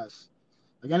 all the guys.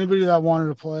 Like anybody that wanted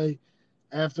to play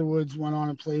afterwards went on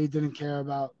and played, didn't care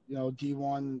about,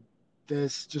 D1,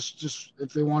 this, just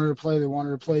if they wanted to play, they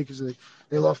wanted to play because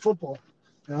they love football,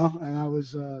 and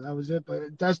that was it.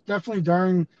 But that's definitely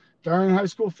during high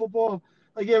school football.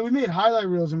 Like, yeah, we made highlight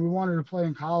reels and we wanted to play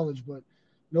in college, but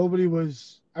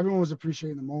everyone was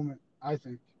appreciating the moment, I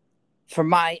think. From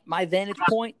my vantage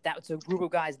point, that's a group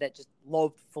of guys that just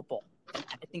loved football. And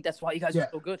I think that's why you guys are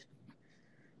so good.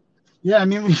 Yeah, I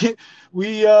mean,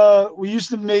 we used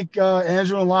to make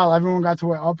Andrew and Lyle. Everyone got to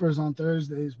wear uppers on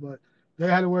Thursdays, but they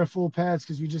had to wear full pads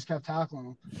because we just kept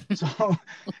tackling them. So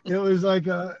it was like,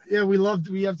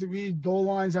 we had goal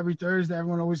lines every Thursday.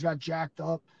 Everyone always got jacked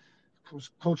up.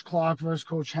 Coach Clark versus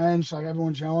Coach Hench, like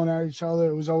everyone yelling at each other.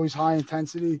 It was always high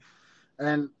intensity,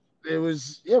 and it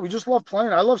was we just love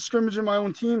playing. I love scrimmaging my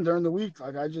own team during the week.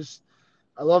 Like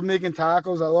I love making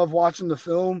tackles. I love watching the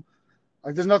film.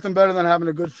 Like there's nothing better than having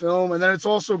a good film. And then it's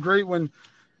also great when,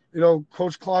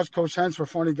 Coach Clark, Coach Hentz were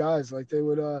funny guys. Like they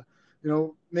would,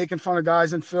 making fun of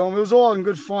guys in film. It was all in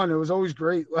good fun. It was always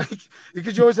great. Like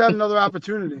because you always had another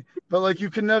opportunity. But like you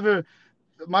can never.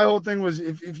 My whole thing was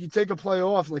if you take a play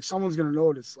off, like someone's gonna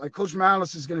notice. Like Coach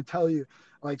Malice is gonna tell you,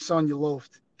 like, son, you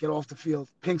loafed. Get off the field.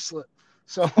 Pink slip.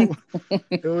 So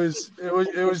it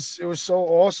was so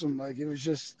awesome. Like it was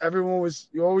just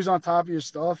you're always on top of your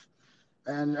stuff.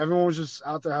 And everyone was just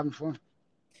out there having fun.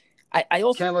 I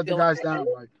also can't let the guys down.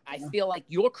 I feel like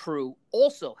your crew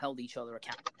also held each other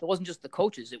accountable. It wasn't just the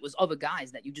coaches; it was other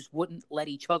guys that you just wouldn't let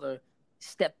each other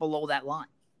step below that line.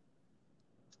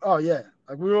 Oh yeah,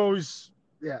 like we always,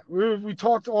 we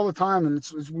talked all the time, and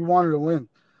we wanted to win.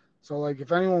 So like,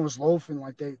 if anyone was loafing,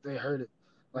 like they heard it.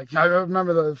 Like I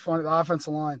remember the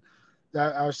offensive line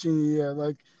that our senior year,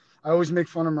 like. I always make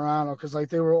fun of Morano because like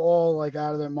they were all like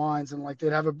out of their minds and like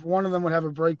one of them would have a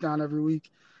breakdown every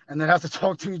week and they'd have to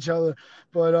talk to each other.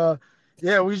 But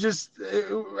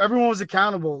everyone was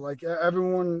accountable. Like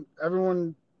everyone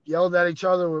yelled at each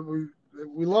other.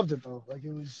 We loved it though. Like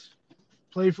it was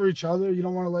play for each other. You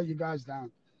don't want to let your guys down.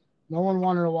 No one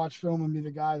wanted to watch film and be the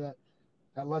guy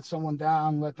that that let someone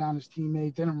down, let down his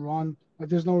teammate, didn't run. Like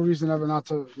there's no reason ever not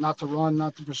to run,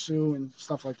 not to pursue and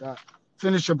stuff like that.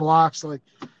 Finish your blocks. Like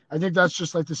I think that's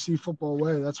just like the C football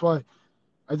way. That's why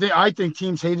I think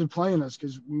teams hated playing us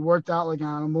because we worked out like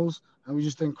animals and we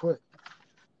just didn't quit.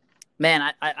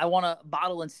 Man, I want to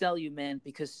bottle and sell you, man,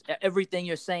 because everything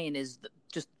you're saying is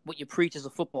just what you preach as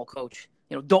a football coach.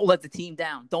 You know, don't let the team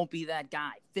down. Don't be that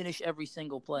guy. Finish every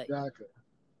single play. Exactly.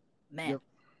 Man, Yep.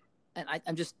 and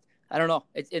I'm just, I don't know.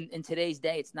 It's in today's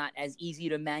day, it's not as easy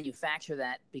to manufacture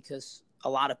that because a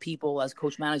lot of people, as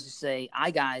coach managers say,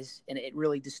 guys, and it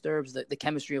really disturbs the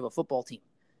chemistry of a football team.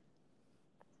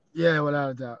 Yeah,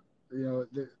 without a doubt. You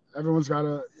know, everyone's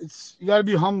you gotta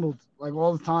be humbled like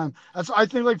all the time. I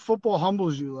think like football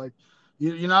humbles you. Like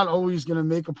you're not always gonna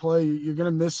make a play. You're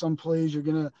gonna miss some plays.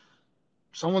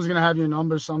 Someone's gonna have your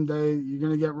number someday.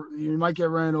 You might get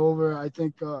ran over. I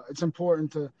think it's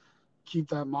important to keep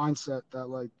that mindset that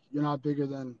like you're not bigger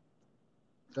than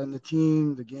the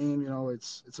team, the game. You know,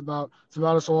 it's about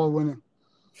us all winning.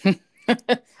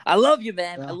 I love you,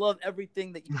 man. Yeah. I love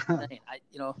everything that you're saying.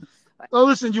 Well,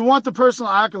 listen, you want the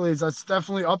personal accolades. That's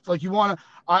definitely up. Like you want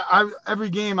to.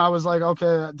 Every game I was like,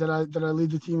 okay, did I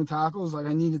lead the team in tackles? Like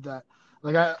I needed that.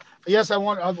 Like I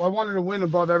wanted to win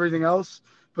above everything else.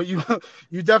 But you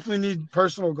definitely need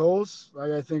personal goals.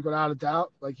 Like I think without a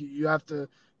doubt, like you have to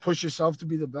push yourself to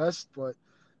be the best. But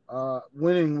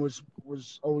winning was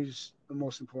always the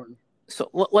most important.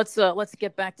 So let's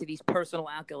get back to these personal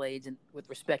accolades and with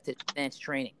respect to advanced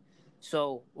training.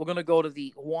 So we're going to go to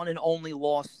the one and only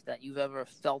loss that you've ever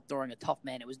felt during a Tough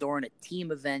Man. It was during a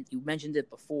team event. You mentioned it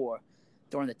before,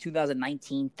 during the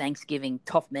 2019 Thanksgiving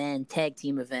Tough Man tag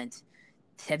team event.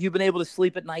 Have you been able to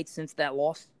sleep at night since that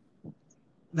loss?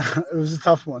 It was a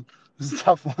tough one.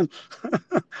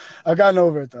 I've gotten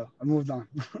over it, though. I moved on.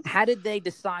 How did they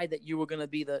decide that you were going to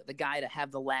be the guy to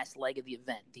have the last leg of the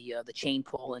event, the chain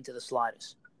pull into the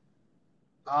sliders?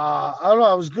 I don't know.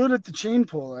 I was good at the chain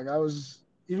pull. Like I was,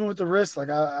 even with the wrist, like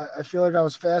I feel like I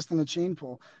was fast in the chain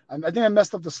pull. I think I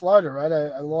messed up the slider, right?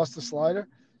 I lost the slider.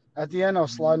 At the end, I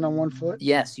was sliding on one foot.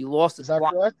 Yes, you lost the Is that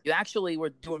correct? You actually were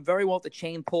doing very well with the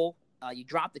chain pull. You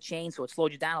dropped the chain, so it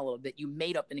slowed you down a little bit. You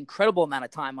made up an incredible amount of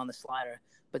time on the slider,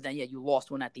 but then, you lost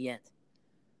one at the end.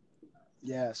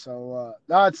 Yeah, so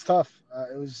no, it's tough. I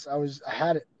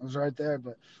had it. I was right there,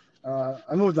 but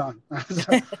I moved on.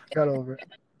 Got over it.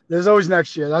 There's always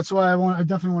next year. That's why I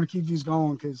definitely want to keep these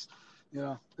going because,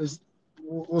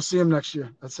 we'll see them next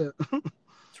year. That's it.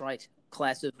 That's right.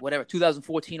 Class of whatever,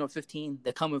 2014 or 15,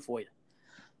 they're coming for you.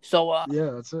 So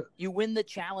yeah, that's it. You win the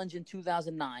challenge in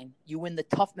 2009. You win the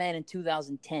Tough Man in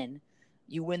 2010.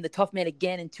 You win the Tough Man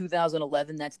again in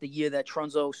 2011. That's the year that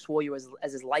Trunzo swore you as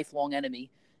his lifelong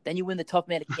enemy. Then you win the Tough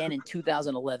Man again in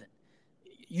 2011.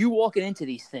 You walking into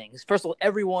these things, first of all,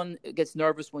 everyone gets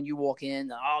nervous when you walk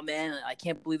in. Oh, man, I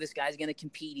can't believe this guy's going to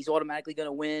compete. He's automatically going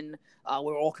to win.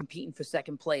 We're all competing for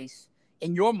second place.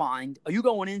 In your mind, are you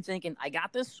going in thinking, I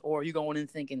got this? Or are you going in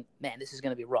thinking, man, this is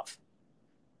going to be rough?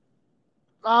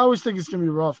 I always think it's going to be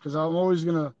rough because I'm always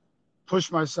going to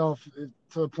push myself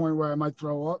to the point where I might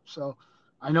throw up. So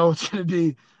I know it's going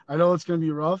to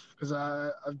be rough because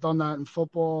I've done that in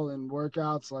football and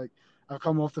workouts. Like I've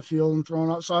come off the field and thrown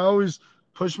up. So I always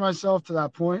push myself to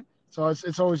that point. So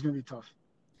it's always going to be tough.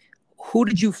 Who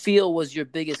did you feel was your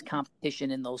biggest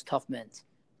competition in those tough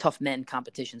men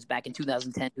competitions back in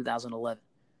 2010, 2011?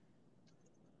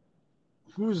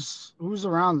 Who's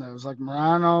around there? It was like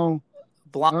Morano,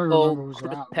 Blanco,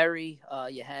 Chris Perry.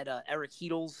 You had Eric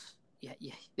Heedles.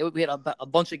 We had a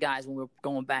bunch of guys when we were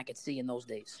going back at sea in those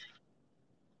days.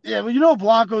 Yeah, but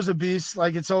Blanco's a beast.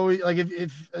 Like it's always like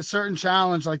if a certain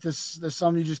challenge like this, there's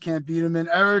some you just can't beat him. And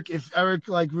if Eric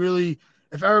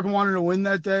wanted to win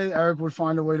that day, Eric would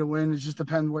find a way to win. It just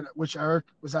depends which Eric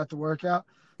was at the workout.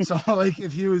 So like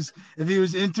if he was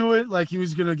into it, like he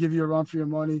was gonna give you a run for your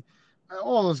money.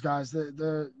 All those guys,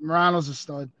 the Morano's a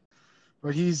stud,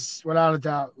 but he's without a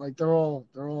doubt like they're all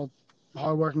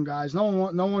hardworking guys. No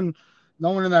one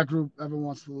in that group ever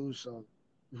wants to lose. So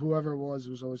whoever it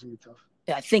was always gonna be tough.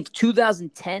 I think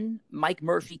 2010, Mike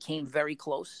Murphy came very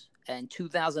close, and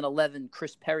 2011,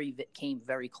 Chris Perry came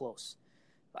very close.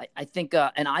 I think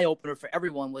an eye-opener for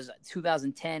everyone was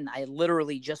 2010. I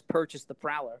literally just purchased the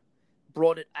Prowler,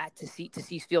 brought it to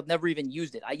Cease Field, never even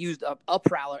used it. I used a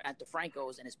Prowler at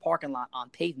DeFranco's in his parking lot on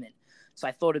pavement, so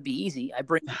I thought it'd be easy. I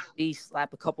bring it,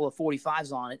 slap a couple of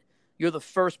 45s on it. You're the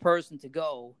first person to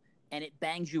go, and it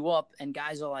bangs you up, and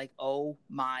guys are like, oh,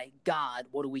 my God,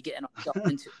 what are we getting ourselves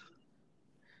into?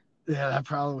 Yeah, that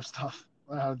probably was tough,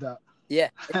 without a doubt. Yeah.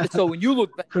 So when you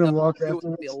look back, couldn't walk it afterwards.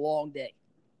 would be a long day.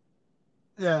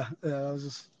 Yeah,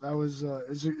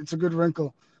 it's a good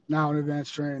wrinkle now in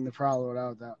advanced training. The Prowler,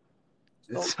 without doubt,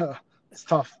 So it's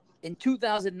tough. in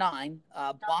 2009,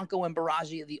 Blanco and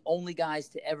Baraji are the only guys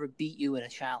to ever beat you in a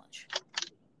challenge.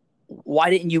 Why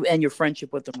didn't you end your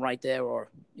friendship with them right there, or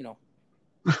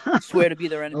swear to be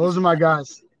their enemies? Those are my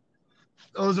guys.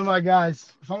 Those are my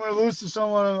guys. If I'm gonna lose to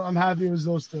someone, I'm happy it was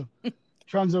those two.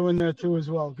 Trunzo in there too as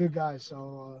well. Good guys.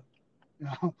 So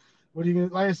what are you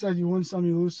gonna? Like I said, you win some,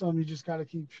 you lose some. You just got to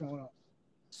keep showing up.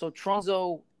 So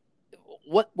Trunzo,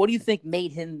 what do you think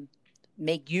made him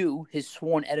make you his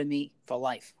sworn enemy for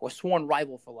life or sworn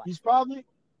rival for life?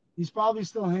 He's probably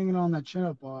still hanging on that chin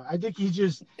up bar. I think he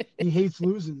hates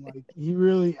losing. Like he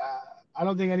really, I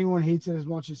don't think anyone hates it as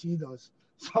much as he does.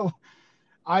 So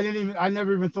I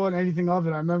never even thought anything of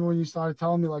it. I remember when you started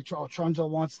telling me like, oh, Trunzo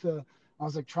wants to. I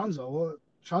was like, Trunzo, well,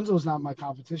 Trunzo's not my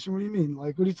competition. What do you mean?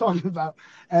 Like, what are you talking about?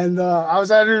 And I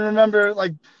didn't remember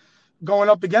like going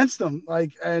up against him.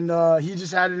 Like, and he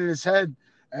just had it in his head.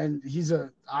 And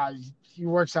he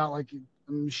works out like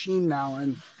a machine now.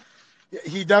 And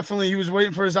he was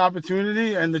waiting for his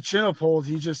opportunity. And the chin up hold, I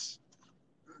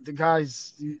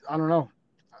don't know.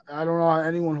 I don't know how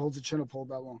anyone holds a chin up hold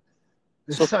that long.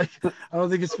 It's like I don't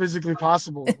think it's physically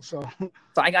possible. So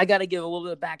I got to give a little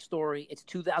bit of backstory. It's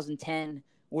 2010.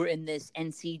 We're in this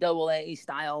NCAA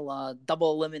style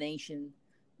double elimination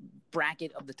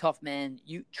bracket of the tough man.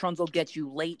 Trunzo gets you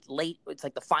late. It's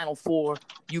like the final four.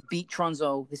 You beat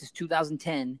Trunzo. This is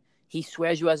 2010. He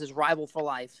swears you as his rival for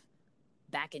life.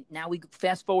 Now we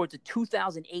fast forward to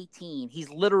 2018. He's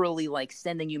literally like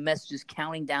sending you messages,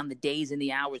 counting down the days and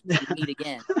the hours to meet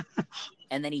again.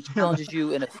 And then he challenges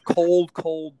you in a cold,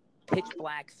 pitch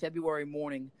black February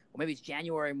morning, or maybe it's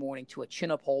January morning, to a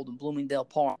chin-up hold in Bloomingdale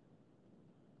Park.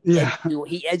 Yeah.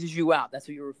 He edges you out. That's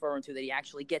what you're referring to, that he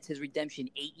actually gets his redemption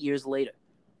 8 years later.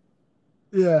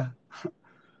 Yeah.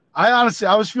 I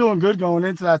was feeling good going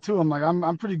into that too. I'm like,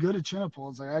 I'm pretty good at chin-up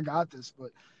holds. Like, I got this.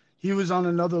 But he was on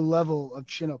another level of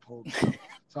chin-up holds.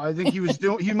 So I think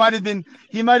he might have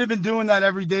been doing that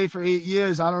every day for 8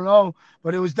 years. I don't know.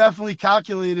 But it was definitely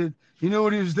calculated. He knew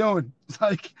what he was doing. It's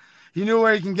like he knew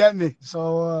where he can get me.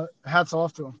 So hats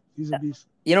off to him. He's a beast.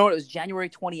 You know what? It was January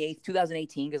 28th,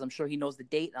 2018, because I'm sure he knows the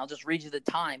date. And I'll just read you the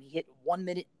time. He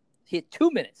hit 2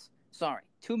 minutes. Sorry,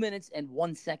 2 minutes and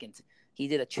 1 second. He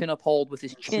did a chin-up hold with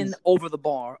his chin over the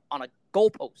bar on a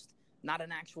goalpost, not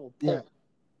an actual pole.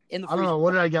 Yeah. I don't know.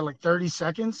 What did I get? Like 30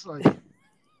 seconds? Like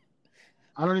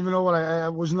I don't even know what I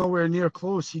was nowhere near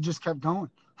close. He just kept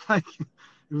going. Like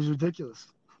it was ridiculous.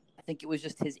 I think it was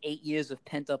just his 8 years of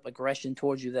pent-up aggression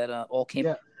towards you that all came.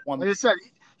 Yeah. Like I said,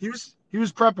 he was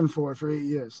prepping for it for 8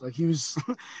 years. Like he was,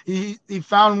 he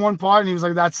found one part and he was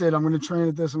like, "That's it. I'm going to train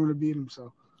at this. I'm going to beat him."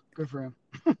 So good for him.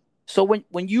 So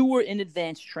when you were in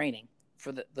advanced training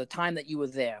for the time that you were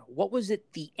there, what was it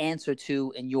the answer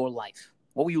to in your life?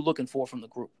 What were you looking for from the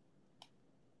group?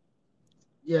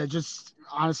 Yeah, just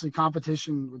honestly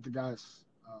competition with the guys.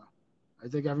 I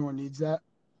think everyone needs that.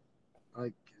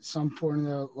 Like some part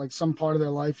of their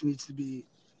life needs to be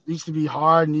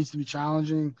hard, needs to be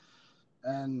challenging,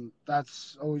 and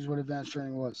that's always what advanced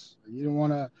training was. You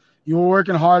were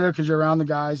working harder because you're around the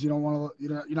guys. You don't want to,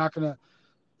 you're not gonna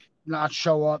not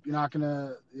show up. You're not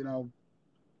gonna,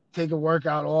 take a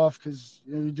workout off because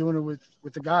you're doing it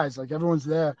with the guys. Like everyone's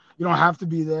there. You don't have to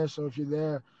be there. So if you're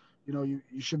there, you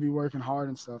should be working hard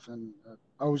and stuff. And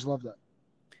I always love that.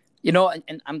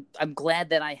 And I'm glad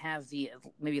that I have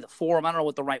maybe the forum. I don't know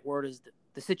what the right word is.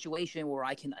 The situation where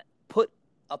I can put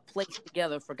a place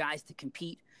together for guys to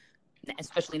compete,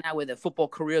 especially now where their football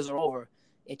careers are over.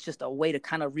 It's just a way to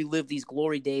kind of relive these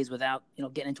glory days without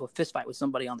getting into a fist fight with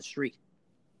somebody on the street.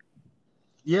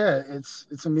 Yeah,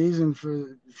 it's amazing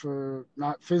for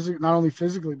not only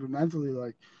physically but mentally,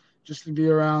 like just to be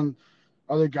around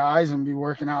other guys and be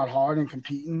working out hard and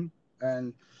competing,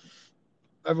 and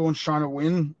everyone's trying to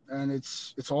win, and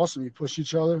it's awesome. You push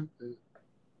each other.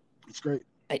 It's great.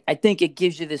 I think it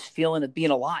gives you this feeling of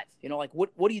being alive. Like what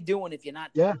are you doing if you're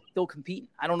not still competing?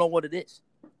 I don't know what it is.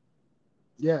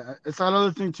 Yeah, it's that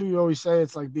other thing too. You always say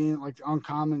it's like being like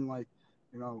uncommon. Like,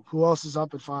 who else is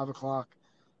up at 5 o'clock?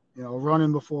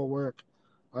 Running before work.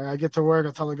 Like I get to work,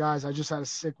 I tell the guys I just had a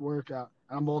sick workout,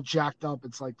 and I'm all jacked up.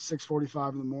 It's like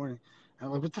 6:45 in the morning, and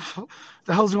I'm like, what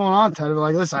the hell's going on, Ted? They're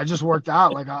like, listen, I just worked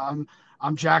out. Like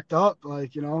I'm jacked up.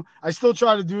 Like I still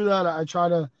try to do that. I try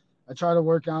to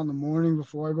work out in the morning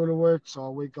before I go to work, so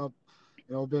I'll wake up,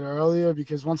 a bit earlier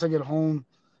because once I get home,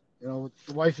 with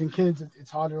the wife and kids, it's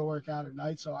harder to work out at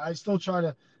night. So I still try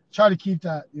to keep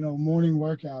that morning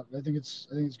workout. I think it's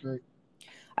great.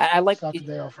 I like start the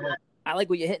day off right. I like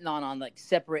what you're hitting on like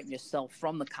separating yourself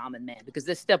from the common man, because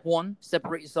this step one,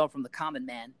 separate yourself from the common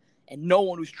man, and no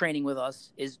one who's training with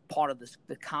us is part of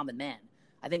the common man.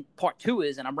 I think part two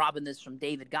is, and I'm robbing this from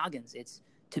David Goggins, it's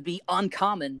to be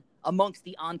uncommon amongst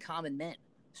the uncommon men.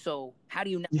 So how do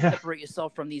you now separate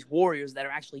yourself from these warriors that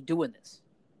are actually doing this?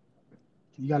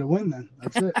 You got to win then.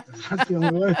 That's it. That's the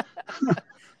only way.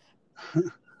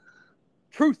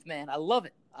 Truth, man. I love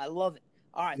it. I love it.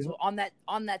 All right. Yep. So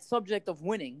on that subject of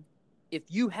winning, if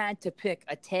you had to pick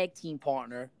a tag team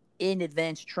partner in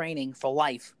advanced training for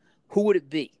life, who would it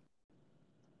be?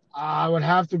 I would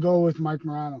have to go with Mike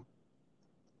Morano.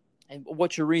 And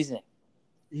what's your reasoning?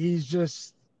 He's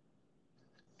just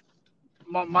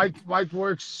Mike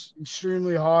works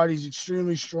extremely hard. He's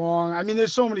extremely strong. I mean,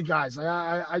 there's so many guys.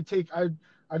 I'd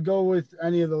go with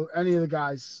any of the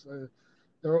guys.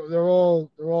 They're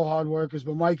all hard workers,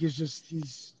 but Mike is just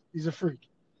he's a freak.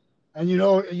 And if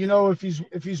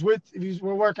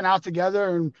we're working out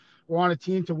together and we're on a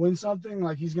team to win something,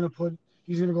 like he's gonna go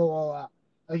all out.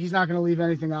 Like he's not gonna leave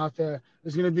anything out there.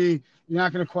 You're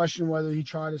not gonna question whether he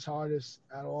tried his hardest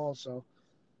at all. So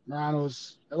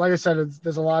Morano's, like I said,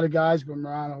 there's a lot of guys, but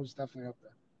Morano's definitely up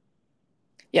there.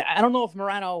 Yeah, I don't know if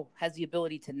Morano has the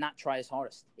ability to not try his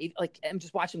hardest. Like I'm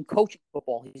just watching him coaching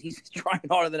football. He's trying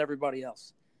harder than everybody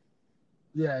else.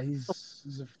 Yeah, he's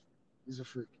a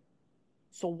freak.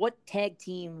 So what tag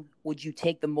team would you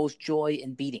take the most joy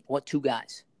in beating? What two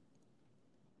guys?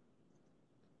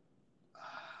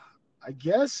 I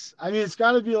guess. I mean, it's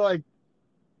got to be like,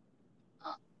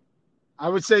 I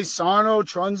would say Sarno,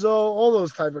 Trunzo, all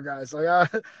those type of guys. Like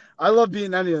I love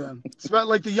beating any of them. It's about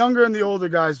like the younger and the older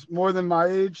guys more than my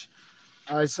age.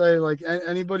 I say like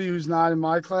anybody who's not in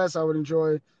my class, I would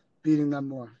enjoy beating them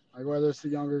more. Like whether it's the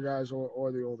younger guys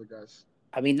or the older guys.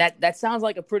 I mean, that sounds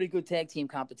like a pretty good tag team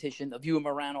competition of you and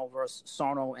Morano versus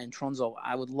Sarno and Trunzo.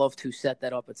 I would love to set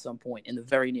that up at some point in the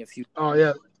very near future. Oh,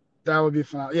 yeah. That would be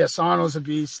fun. Yeah, Sarno's a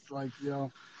beast. Like,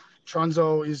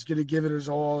 Trunzo is going to give it his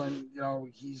all, and,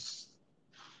 he's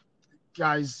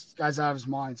guy's out of his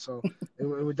mind. So it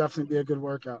would definitely be a good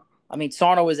workout. I mean,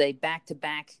 Sarno is a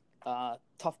back-to-back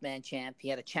tough man champ. He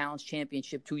had a challenge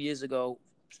championship 2 years ago.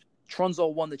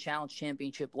 Trunzo won the challenge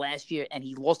championship last year, and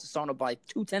he lost to Sarno by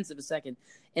 0.2 of a second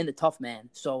in the tough man.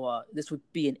 So this would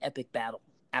be an epic battle.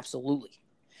 Absolutely.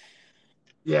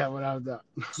 Yeah, without a doubt.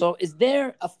 So is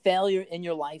there a failure in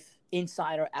your life,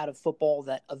 inside or out of football,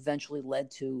 that eventually led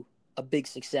to a big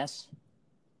success?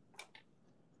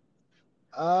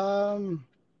 I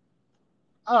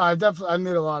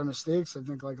made a lot of mistakes. I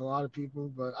think like a lot of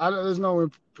people, but there's no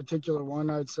particular one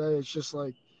I'd say. It's just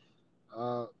like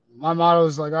my motto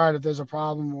is like, all right, if there's a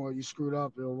problem or you screwed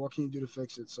up, what can you do to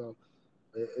fix it? So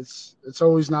it's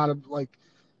always not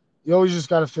you always just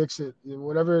got to fix it.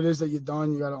 Whatever it is that you've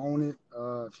done, you got to own it.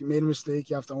 If you made a mistake,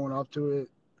 you have to own up to it.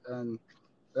 And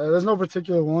there's no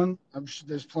particular one. I'm sure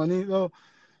there's plenty though.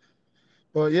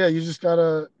 But yeah, you just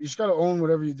gotta own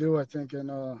whatever you do, I think,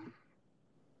 and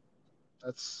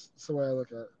that's the way I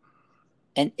look at it.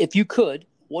 And if you could,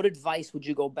 what advice would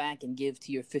you go back and give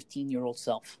to your 15-year-old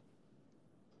self?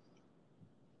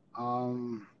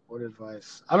 What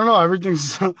advice? I don't know.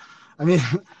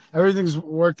 Everything's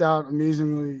worked out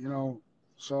amazingly,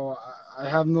 so I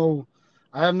have no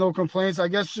complaints. I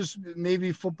guess just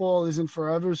maybe football isn't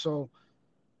forever. So,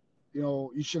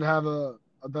 you should have a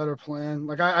better plan.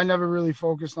 Like I never really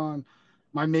focused on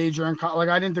my major and like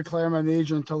I didn't declare my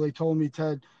major until they told me,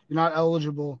 Ted, you're not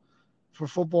eligible for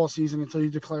football season until you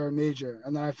declare a major.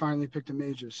 And then I finally picked a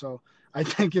major. So I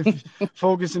think if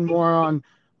focusing more on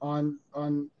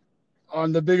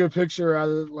the bigger picture,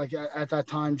 like at that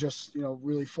time, just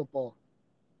really football.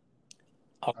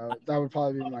 That would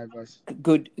probably be my advice.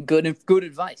 Good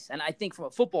advice. And I think from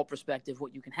a football perspective,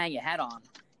 what you can hang your hat on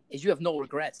is you have no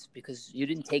regrets because you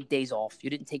didn't take days off, you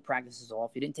didn't take practices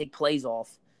off, you didn't take plays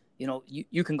off.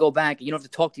 You can go back and you don't have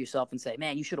to talk to yourself and say,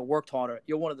 man, you should have worked harder.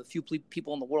 You're one of the few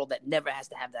people in the world that never has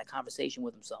to have that conversation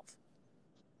with himself.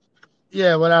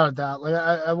 Yeah, without a doubt. Like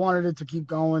I wanted it to keep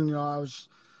going. I was.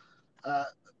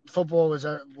 Football was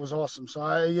awesome. So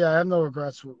I have no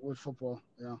regrets with football.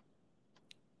 Yeah.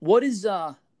 What is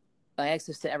I ask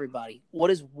this to everybody.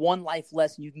 What is one life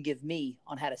lesson you can give me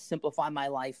on how to simplify my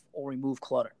life or remove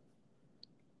clutter?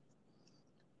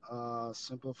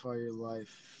 Simplify your life.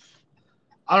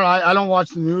 I don't know. I don't watch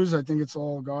the news. I think it's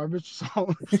all garbage.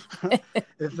 So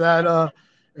if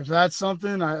that's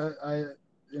something, I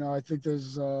think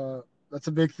there's that's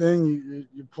a big thing.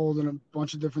 You're pulled in a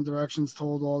bunch of different directions,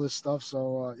 told all this stuff.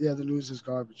 So, the news is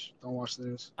garbage. Don't watch the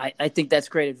news. I think that's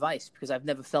great advice because I've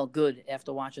never felt good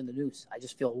after watching the news. I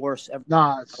just feel worse every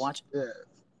time I watch it. Yeah.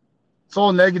 it's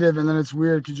all negative, and then it's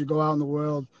weird because you go out in the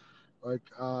world, like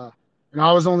I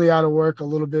was only out of work a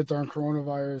little bit during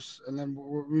coronavirus, and then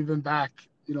we've been back,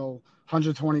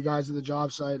 120 guys at the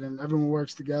job site, and everyone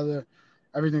works together.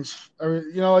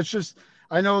 It's just,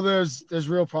 I know there's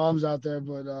real problems out there,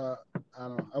 but I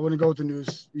don't know. I wouldn't go with the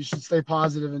news. You should stay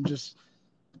positive and just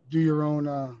do your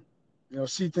own,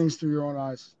 see things through your own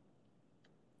eyes.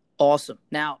 Awesome.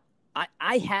 Now,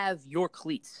 I have your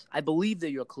cleats. I believe they're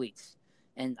your cleats.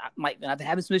 And I've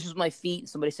having some issues with my feet.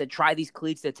 Somebody said, try these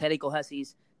cleats. They're Teddy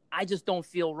Kohesi's. I just don't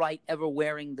feel right ever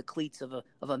wearing the cleats of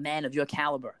a man of your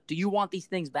caliber. Do you want these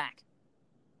things back?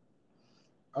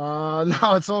 No,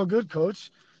 it's all good, Coach.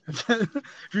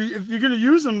 If you're gonna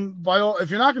use them, if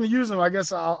you're not gonna use them, I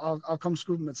guess I'll come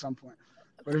scoop them at some point.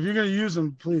 But if you're gonna use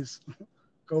them, please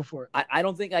go for it. I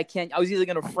don't think I can. I was either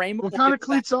gonna frame them. What kind of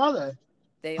cleats are they?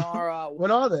 They are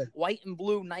what are they? White and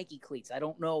blue Nike cleats. I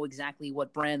don't know exactly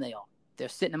what brand they are. They're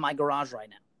sitting in my garage right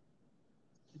now.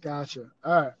 Gotcha.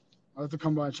 All right. I'll have to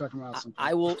come by and check them out sometime.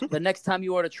 I will. The next time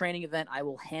you are at a training event, I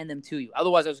will hand them to you.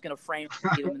 Otherwise, I was going to frame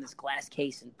them, give them in this glass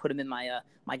case, and put them in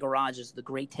my garage as the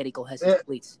great Teddy Kohesi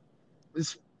cleats.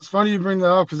 It's funny you bring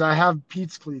that up because I have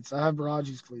Pete's cleats. I have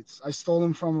Baraji's cleats. I stole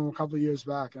them from him a couple of years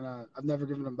back, and I've never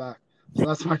given them back. So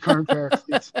that's my current pair of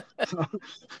cleats.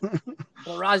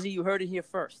 Well, Razi, you heard it here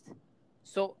first.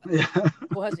 So, yeah.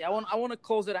 Kohesi, I want to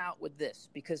close it out with this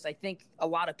because I think a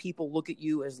lot of people look at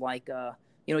you as like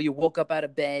you woke up out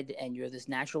of bed and you're this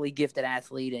naturally gifted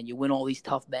athlete and you win all these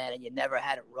tough men and you never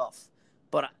had it rough.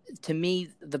 But to me,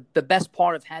 the best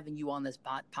part of having you on this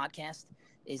podcast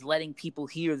is letting people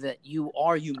hear that you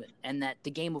are human and that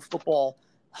the game of football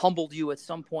humbled you at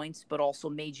some points, but also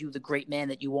made you the great man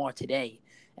that you are today.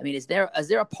 I mean, is there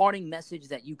a parting message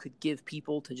that you could give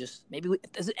people to just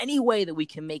is there any way that we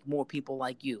can make more people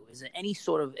like you? Is there any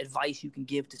sort of advice you can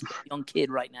give to a young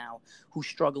kid right now who's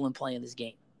struggling playing this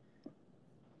game?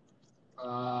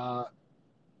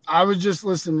 I would just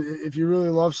listen. If you really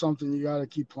love something, you got to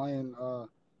keep playing.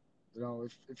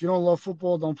 If you don't love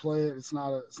football, don't play it. It's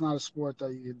not a sport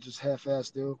that you can just half-ass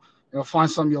do. Find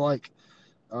something you like.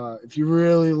 If you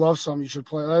really love something, you should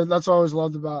play. That's what I always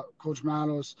loved about Coach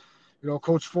Manos,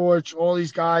 Coach Forge, all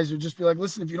these guys would just be like,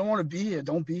 listen, if you don't want to be here,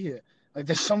 don't be here. Like,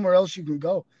 there's somewhere else you can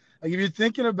go. Like, if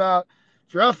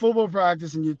you're at football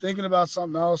practice and you're thinking about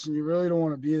something else and you really don't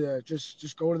want to be there,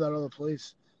 just go to that other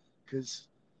place. Because,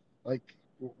 like,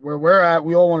 where we're at,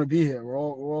 we all want to be here. We're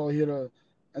all here to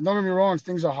 – and don't get me wrong,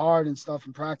 things are hard and stuff,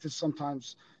 and practice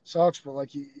sometimes sucks, but,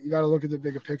 like, you got to look at the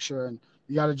bigger picture and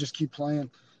you got to just keep playing.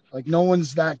 Like, no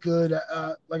one's that good.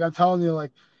 Like, I'm telling you,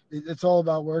 like, it's all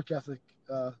about work ethic.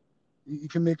 You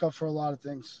can make up for a lot of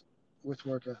things with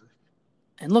work ethic.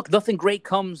 And, look, nothing great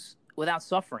comes without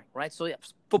suffering, right? So, yeah,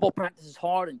 football practice is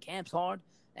hard and camp's hard,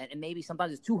 and maybe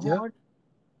sometimes it's too hard.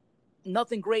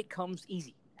 Nothing great comes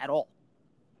easy at all.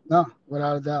 No,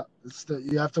 without a doubt.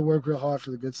 You have to work real hard for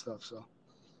the good stuff. So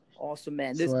awesome,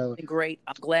 man. This has been great.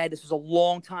 I'm glad this was a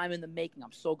long time in the making.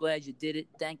 I'm so glad you did it.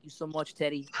 Thank you so much,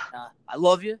 Teddy. I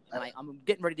love you, and I'm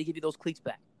getting ready to give you those cleats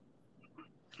back.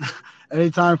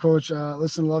 Anytime, Coach.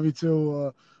 Listen, love you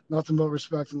too. Nothing but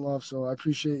respect and love. So I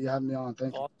appreciate you having me on.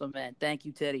 Thank you. Awesome, man. Thank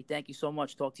you, Teddy. Thank you so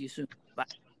much. Talk to you soon. Bye.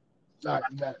 All right,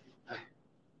 you got it.